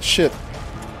unlocked. Shit.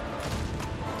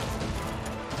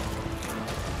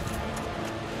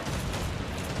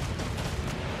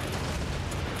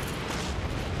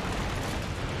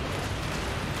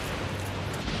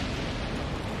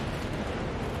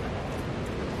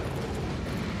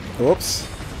 Whoops.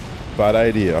 Bad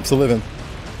idea. I'm still living.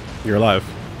 You're alive.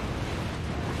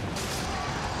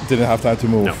 Didn't have time to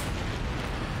move. No.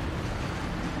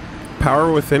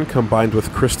 Power Within combined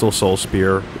with Crystal Soul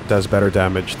Spear does better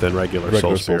damage than regular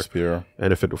Soul Spear.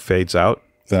 And if it fades out,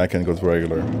 Then I can go to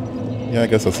regular. Yeah, I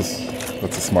guess that's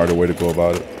a smarter way to go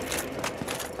about it.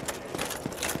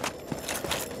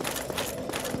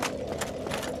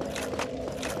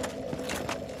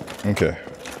 Okay.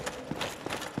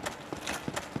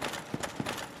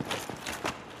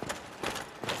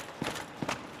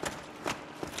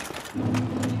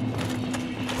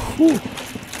 Whew.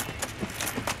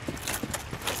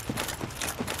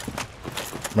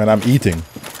 Man, I'm eating.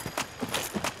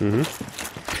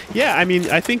 yeah, I mean,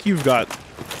 I think you've got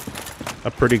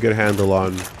a pretty good handle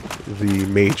on the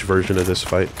mage version of this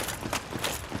fight.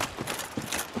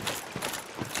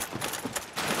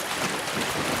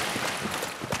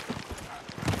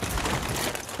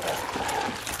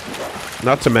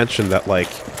 Not to mention that, like,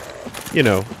 you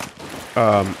know,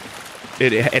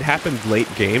 it happened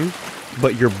late game,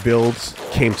 but your builds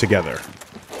came together.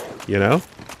 You know?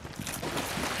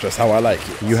 Just how I like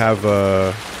it. You have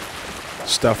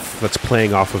stuff that's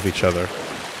playing off of each other.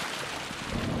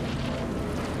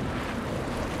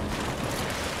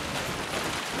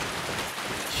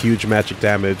 Huge magic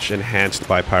damage enhanced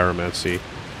by pyromancy.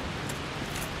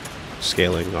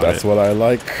 Scaling on That's it. what I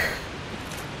like.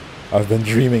 I've been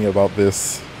dreaming about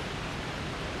this.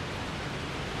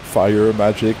 Fire,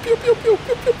 magic. Pew, pew, pew,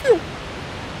 pew, pew, pew.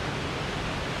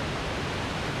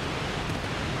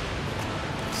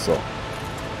 So,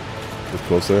 get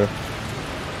closer.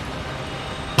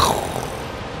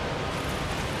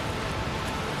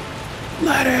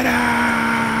 Let it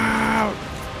out!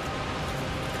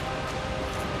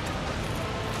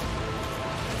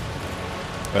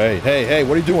 Hey, hey, hey,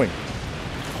 what are you doing?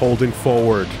 Holding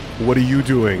forward. What are you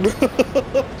doing?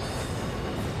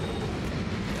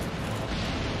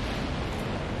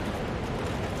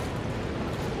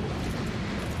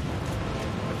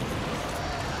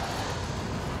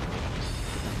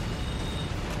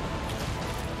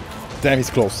 Damn,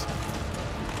 he's close.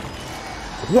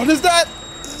 What is that?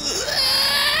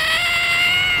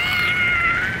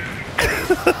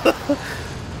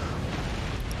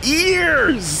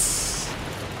 Ears!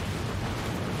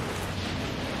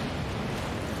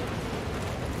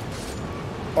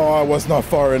 Oh, I was not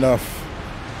far enough.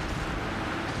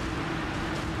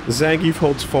 Zangief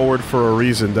holds forward for a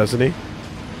reason, doesn't he?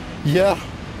 Yeah.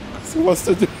 He wants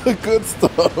to do the good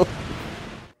stuff.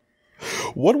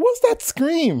 What was that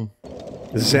scream?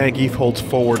 Zangief holds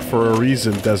forward for a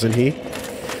reason, doesn't he?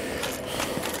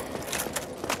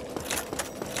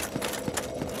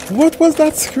 What was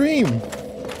that scream?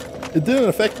 It didn't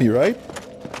affect me, right?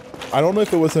 I don't know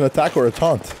if it was an attack or a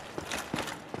taunt.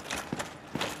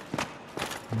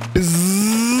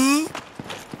 Bzzz.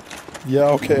 Yeah,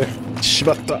 okay.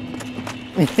 Shibata.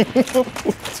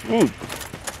 Dude.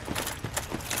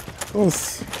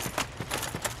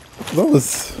 That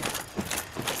was...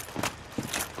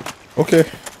 Okay.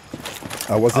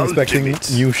 I wasn't expecting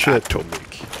new shit.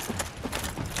 Atomic.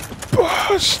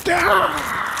 Buster!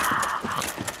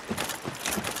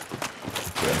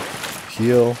 Okay.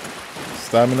 Heal.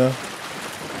 Stamina.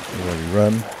 And when we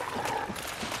run.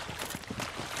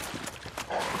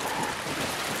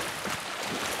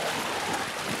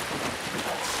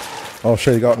 Oh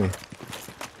shit, he got me.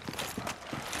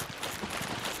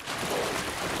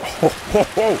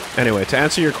 Anyway, to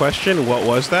answer your question, what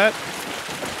was that?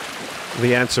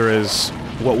 The answer is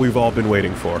what we've all been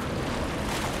waiting for.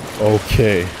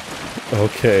 Okay.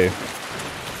 Okay.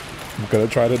 I'm gonna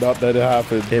try to not let it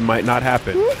happen. It might not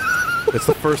happen. It's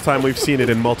the first time we've seen it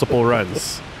in multiple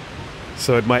runs.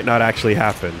 So it might not actually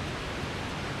happen.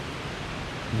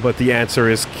 But the answer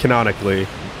is canonically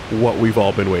what we've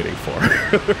all been waiting for.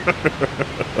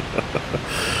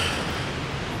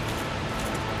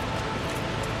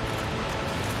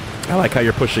 I like how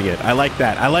you're pushing it. I like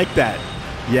that. I like that.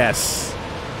 Yes.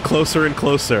 Closer and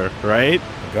closer, right?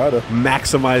 Gotta.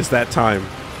 Maximize that time.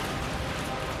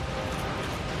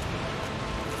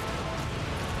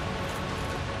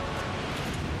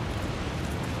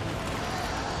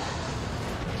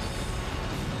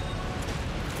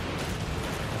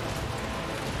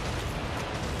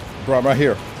 Bro, I'm right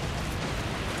here.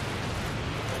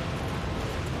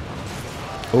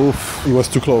 Oof. He was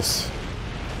too close.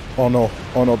 Oh no.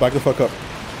 Oh no, back the fuck up.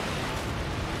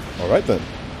 Alright then.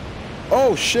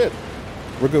 Oh shit.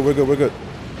 We're good, we're good, we're good.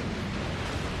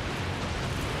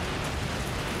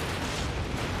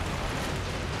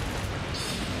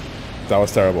 That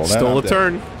was terrible. Stole a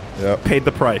turn. Yeah. Paid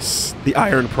the price. The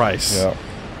iron price. Yeah.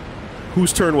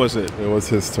 Whose turn was it? It was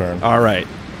his turn. All right.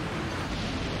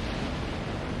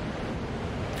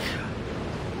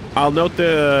 I'll note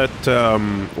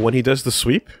that when he does the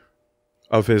sweep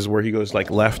of his, where he goes like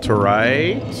left to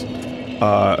right,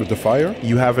 With the fire?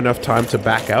 you have enough time to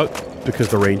back out because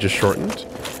the range is shortened,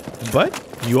 but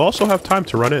you also have time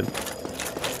to run in.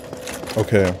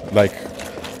 Okay, like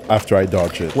after I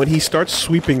dodge it. When he starts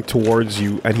sweeping towards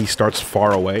you and he starts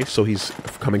far away, so he's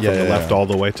coming from the left all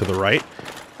the way to the right,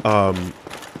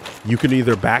 you can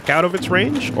either back out of its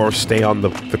range or stay on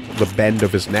the bend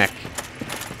of his neck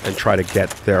and try to get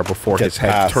there before his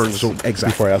head past turns. Exactly.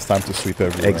 Before he has time to sweep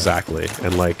everywhere. Exactly.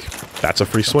 And, like, that's a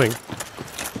free swing.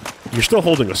 You're still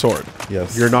holding a sword.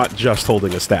 Yes. You're not just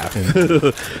holding a staff.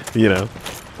 You know?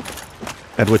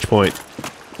 At which point,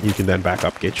 you can then back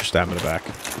up, get your stamina back.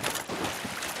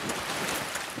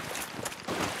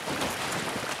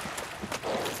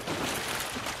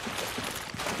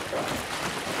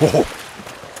 Whoa.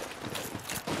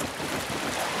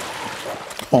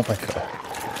 Oh my god.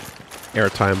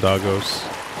 Airtime doggos.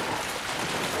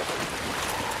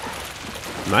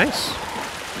 Nice.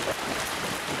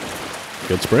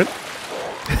 Good sprint.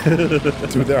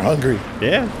 Dude, they're hungry.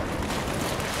 Yeah.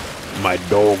 My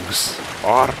dogs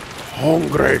are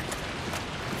hungry.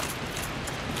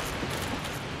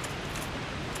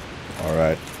 All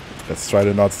right. Let's try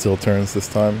to not steal turns this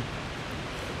time.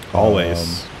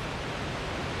 Always.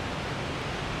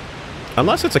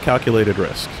 Unless it's a calculated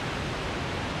risk.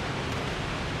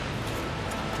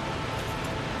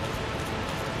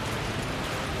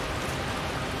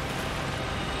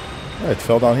 All right, it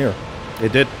fell down here.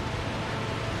 It did.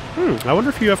 I wonder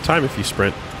if you have time if you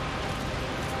sprint.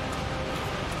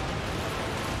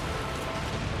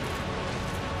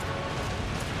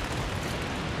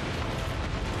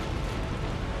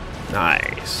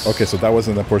 Nice. Okay, so that was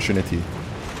an opportunity.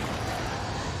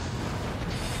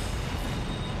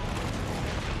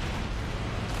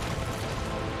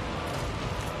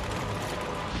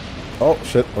 Oh,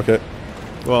 shit. Okay.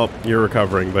 Well, you're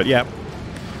recovering, but yeah.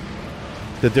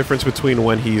 The difference between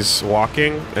when he's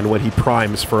walking and when he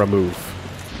primes for a move.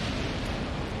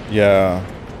 Yeah.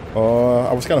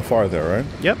 I was kind of far there, right?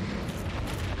 Yep.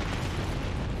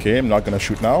 Okay, I'm not going to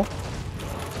shoot now.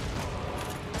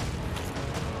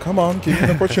 Come on, give me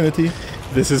an opportunity.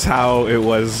 This is how it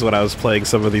was when I was playing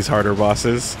some of these harder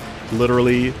bosses.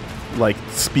 Literally, like,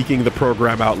 speaking the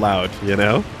program out loud, you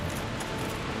know?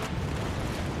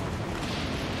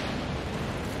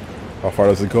 How far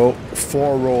does it go?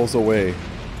 4 rolls away.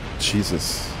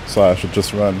 Jesus. So I should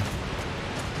just run.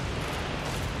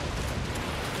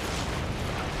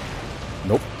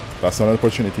 Nope. That's not an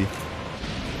opportunity.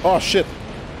 Oh, shit.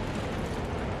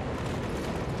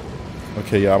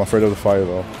 Okay, yeah, I'm afraid of the fire,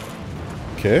 though.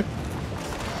 Okay.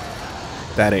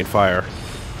 That ain't fire.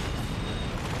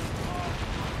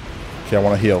 Okay, I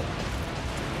want to heal.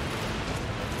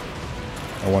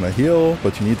 I want to heal,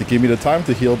 but you need to give me the time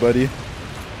to heal, buddy.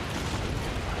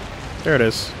 There it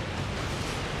is.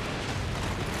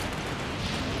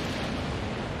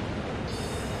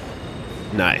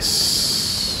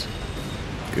 Nice.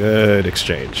 Good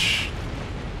exchange.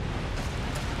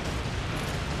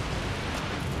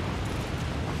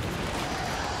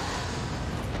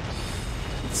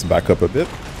 Let's back up a bit.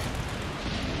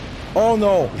 Oh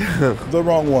no! The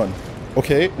wrong one.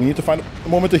 Okay, we need to find a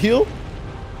moment to heal.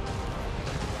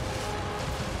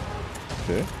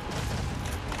 Okay.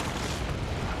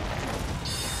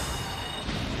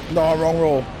 No, wrong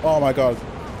roll. Oh my god.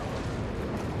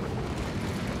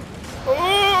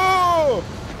 Oh!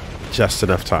 Just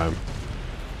enough time.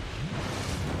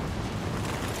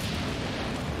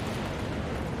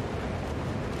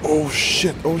 Oh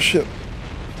shit, oh shit.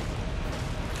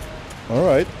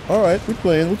 Alright, we're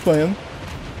playing.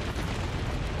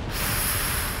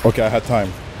 Okay, I had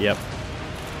time. Yep.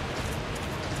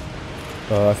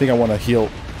 I think I want to heal.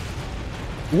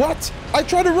 What? I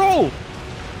tried to roll!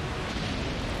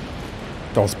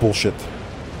 That was bullshit.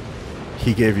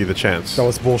 He gave you the chance. That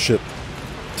was bullshit.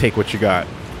 Take what you got.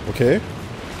 Okay.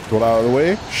 Roll out of the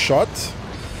way. Shot.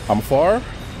 I'm far.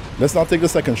 Let's not take the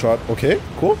second shot. Okay,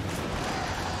 cool.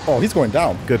 Oh, he's going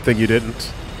down. Good thing you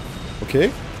didn't.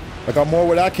 Okay. I got more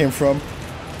where that came from.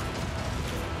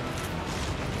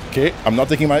 Okay, I'm not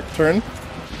taking my turn.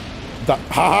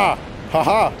 Haha!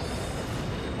 Haha!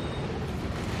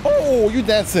 Oh, you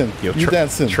dancing. Yo, You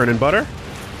dancing. Churn and butter.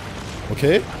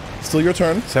 Okay. Still your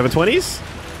turn. 720s.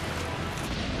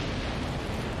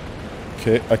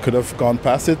 Okay, I could have gone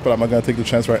past it, but I'm not going to take the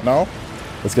chance right now.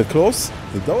 Let's get close.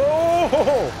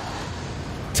 Oh!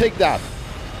 Take that.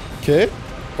 Okay.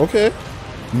 Okay.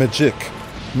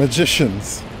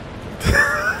 Magicians.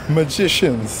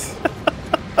 Magicians.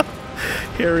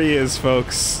 Here he is,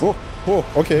 folks. Oh,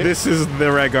 okay. This is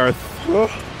the Regarth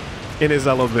in his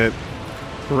element.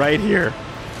 Right here.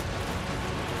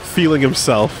 Feeling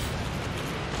himself.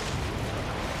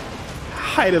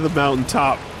 Height of the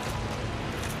mountaintop.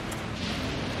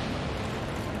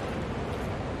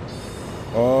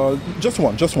 Just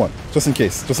one. Just in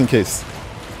case.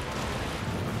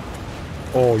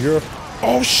 Oh, you're...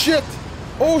 Oh, shit!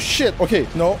 Okay,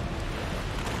 no.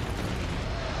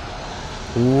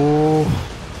 Oh.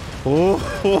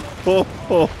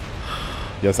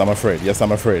 Yes, I'm afraid.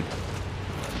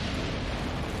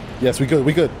 Yes, we good.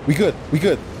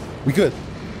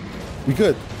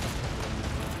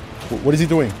 What is he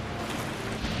doing?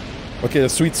 Okay, the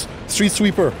street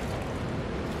sweeper.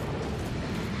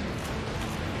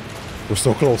 We're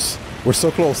so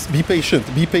close. Be patient.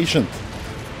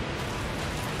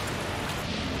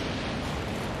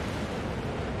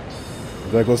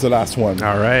 There goes the last one.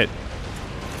 All right.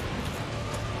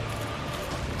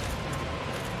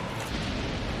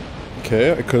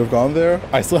 Okay, I could have gone there.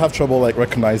 I still have trouble like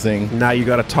recognizing. Now you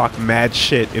gotta talk mad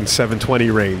shit in 720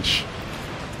 range.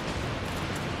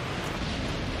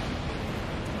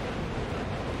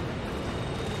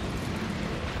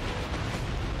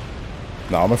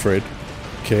 No, I'm afraid.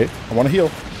 Okay, I want to heal.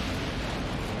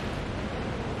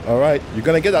 All right, you're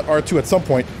gonna get that R2 at some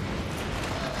point.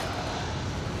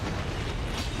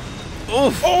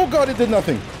 Oof. Oh god, it did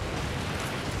nothing.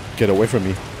 Get away from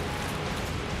me.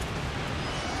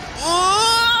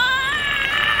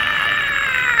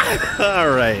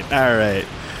 Alright, alright.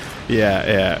 Yeah,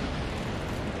 yeah.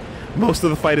 Most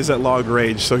of the fight is at long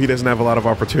range, so he doesn't have a lot of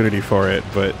opportunity for it,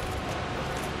 but...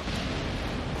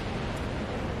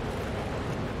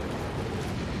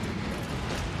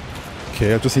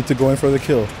 Okay, I just need to go in for the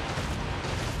kill.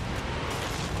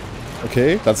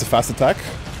 Okay, that's a fast attack.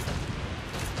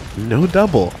 No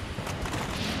double.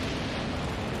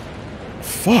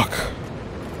 Fuck.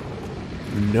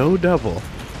 No double.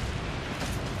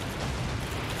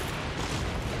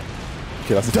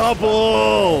 Okay, that's a Double!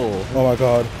 Oh my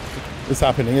god. It's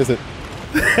happening, is it?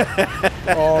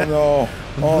 Oh no.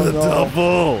 Oh The no.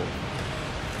 double!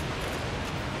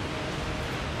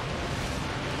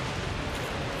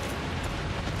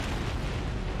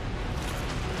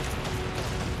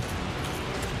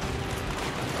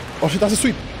 Oh shit, that's a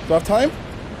sweep. Do I have time?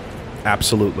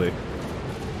 Absolutely.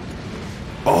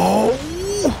 Oh!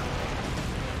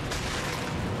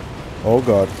 Oh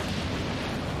god.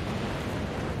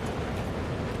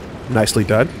 Nicely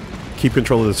done. Keep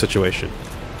control of the situation.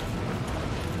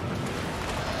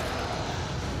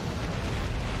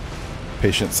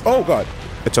 Patience. Oh god.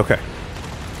 It's okay.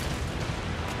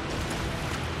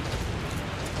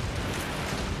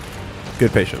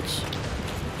 Good patience.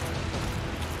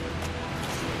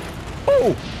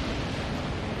 Oh!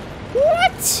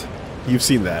 What? You've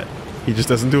seen that. He just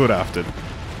doesn't do it often.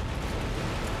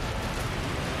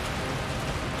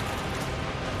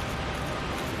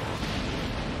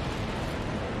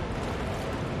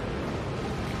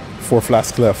 Four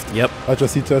flasks left. Yep. I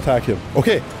just need to attack him.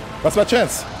 Okay, that's my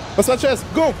chance. That's my chance.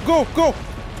 Go, go, go.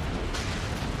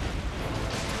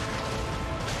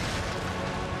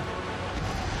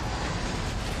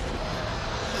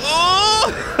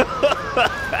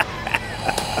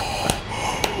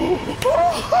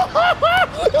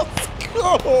 Let's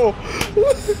go.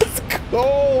 Let's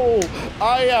go.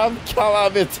 I am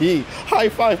Kalameet. High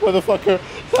five, motherfucker.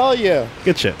 Hell yeah.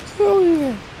 Good shit. Hell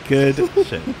yeah. Good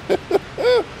shit.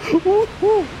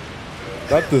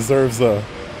 That deserves a...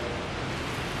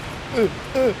 Hey,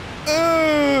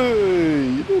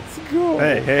 let's go.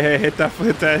 Hey, hit that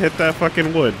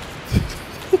fucking wood.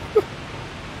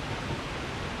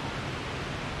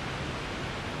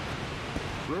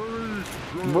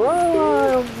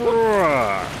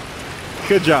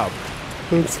 Good job.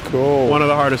 Let's go. One of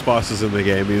the hardest bosses in the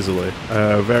game, easily.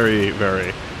 Very,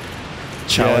 very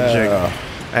challenging. Yeah.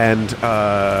 And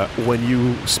when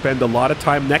you spend a lot of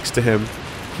time next to him,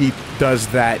 he does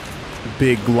that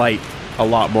big light a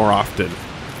lot more often.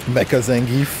 Mecha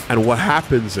Zangief. And what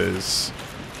happens is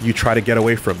you try to get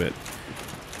away from it.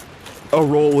 A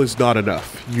roll is not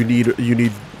enough. You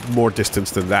need more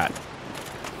distance than that.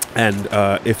 And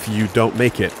if you don't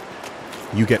make it,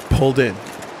 you get pulled in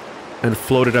and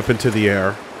floated up into the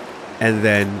air, and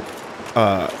then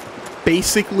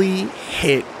basically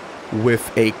hit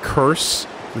with a curse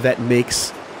that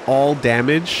makes all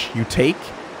damage you take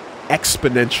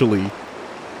exponentially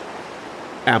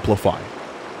amplify.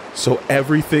 So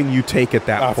everything you take at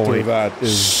that After point that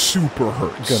is super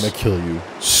hurts. Gonna kill you.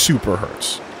 Super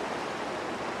hurts.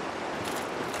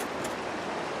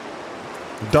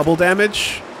 Double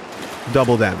damage.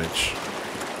 Double damage.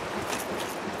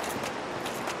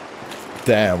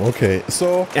 Damn, okay.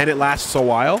 So, And it lasts a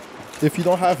while, if you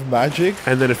don't have magic,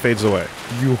 and then it fades away.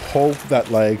 you hope that,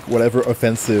 like, whatever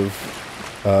offensive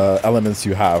elements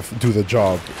you have do the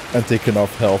job and take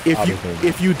enough health out of him.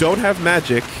 If you don't have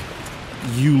magic,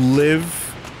 you live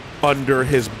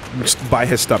by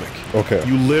his stomach. Okay.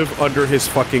 You live under his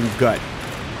fucking gut,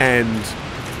 and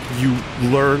you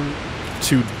learn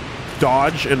to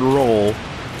dodge and roll,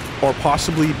 or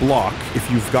possibly block if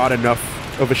you've got enough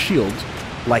of a shield,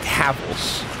 like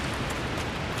Havels.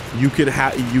 You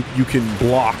can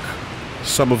block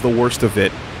some of the worst of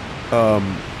it,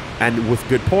 and with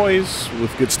good poise,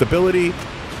 with good stability,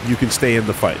 you can stay in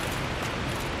the fight.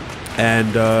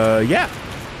 And yeah,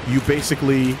 you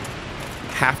basically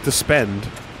have to spend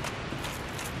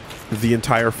the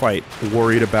entire fight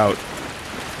worried about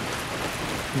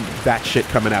that shit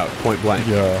coming out point blank.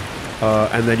 Yeah.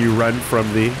 And then you run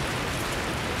from the...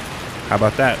 How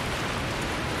about that?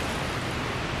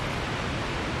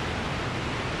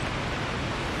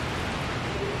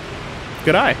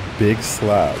 Good eye. Big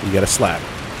slab. You get a slab.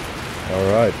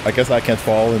 All right. I guess I can't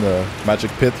fall in a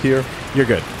magic pit here. You're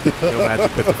good. No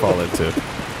magic pit to fall into.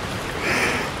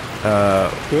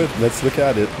 Good. Let's look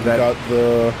at it. We got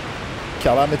the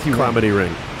Calamity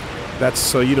ring. That's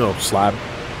so slab.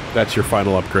 That's your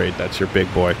final upgrade. That's your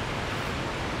big boy.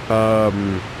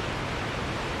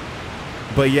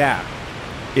 But yeah,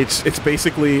 it's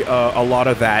basically a lot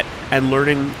of that and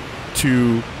learning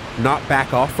to not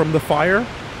back off from the fire,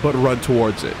 but run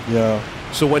towards it. Yeah.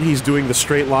 So when he's doing the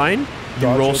straight line, you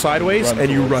roll sideways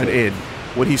and you run in.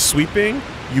 When he's sweeping,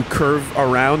 you curve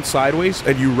around sideways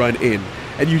and you run in.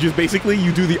 And you just basically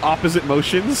you do the opposite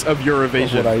motions of your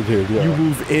evasion. Of what I did, yeah. You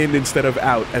move in instead of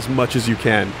out as much as you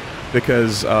can,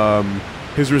 because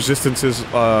his resistances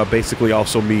basically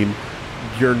also mean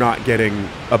you're not getting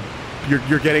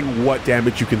you're getting what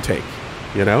damage you can take.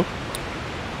 You know.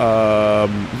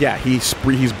 Yeah, he's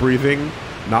breathing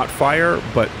not fire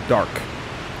but dark,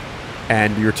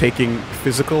 and you're taking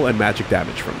physical and magic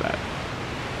damage from that.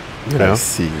 You know? I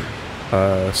see.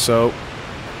 So,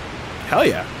 hell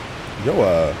yeah.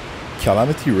 Yo,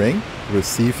 Calamity Ring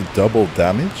receive double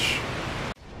damage.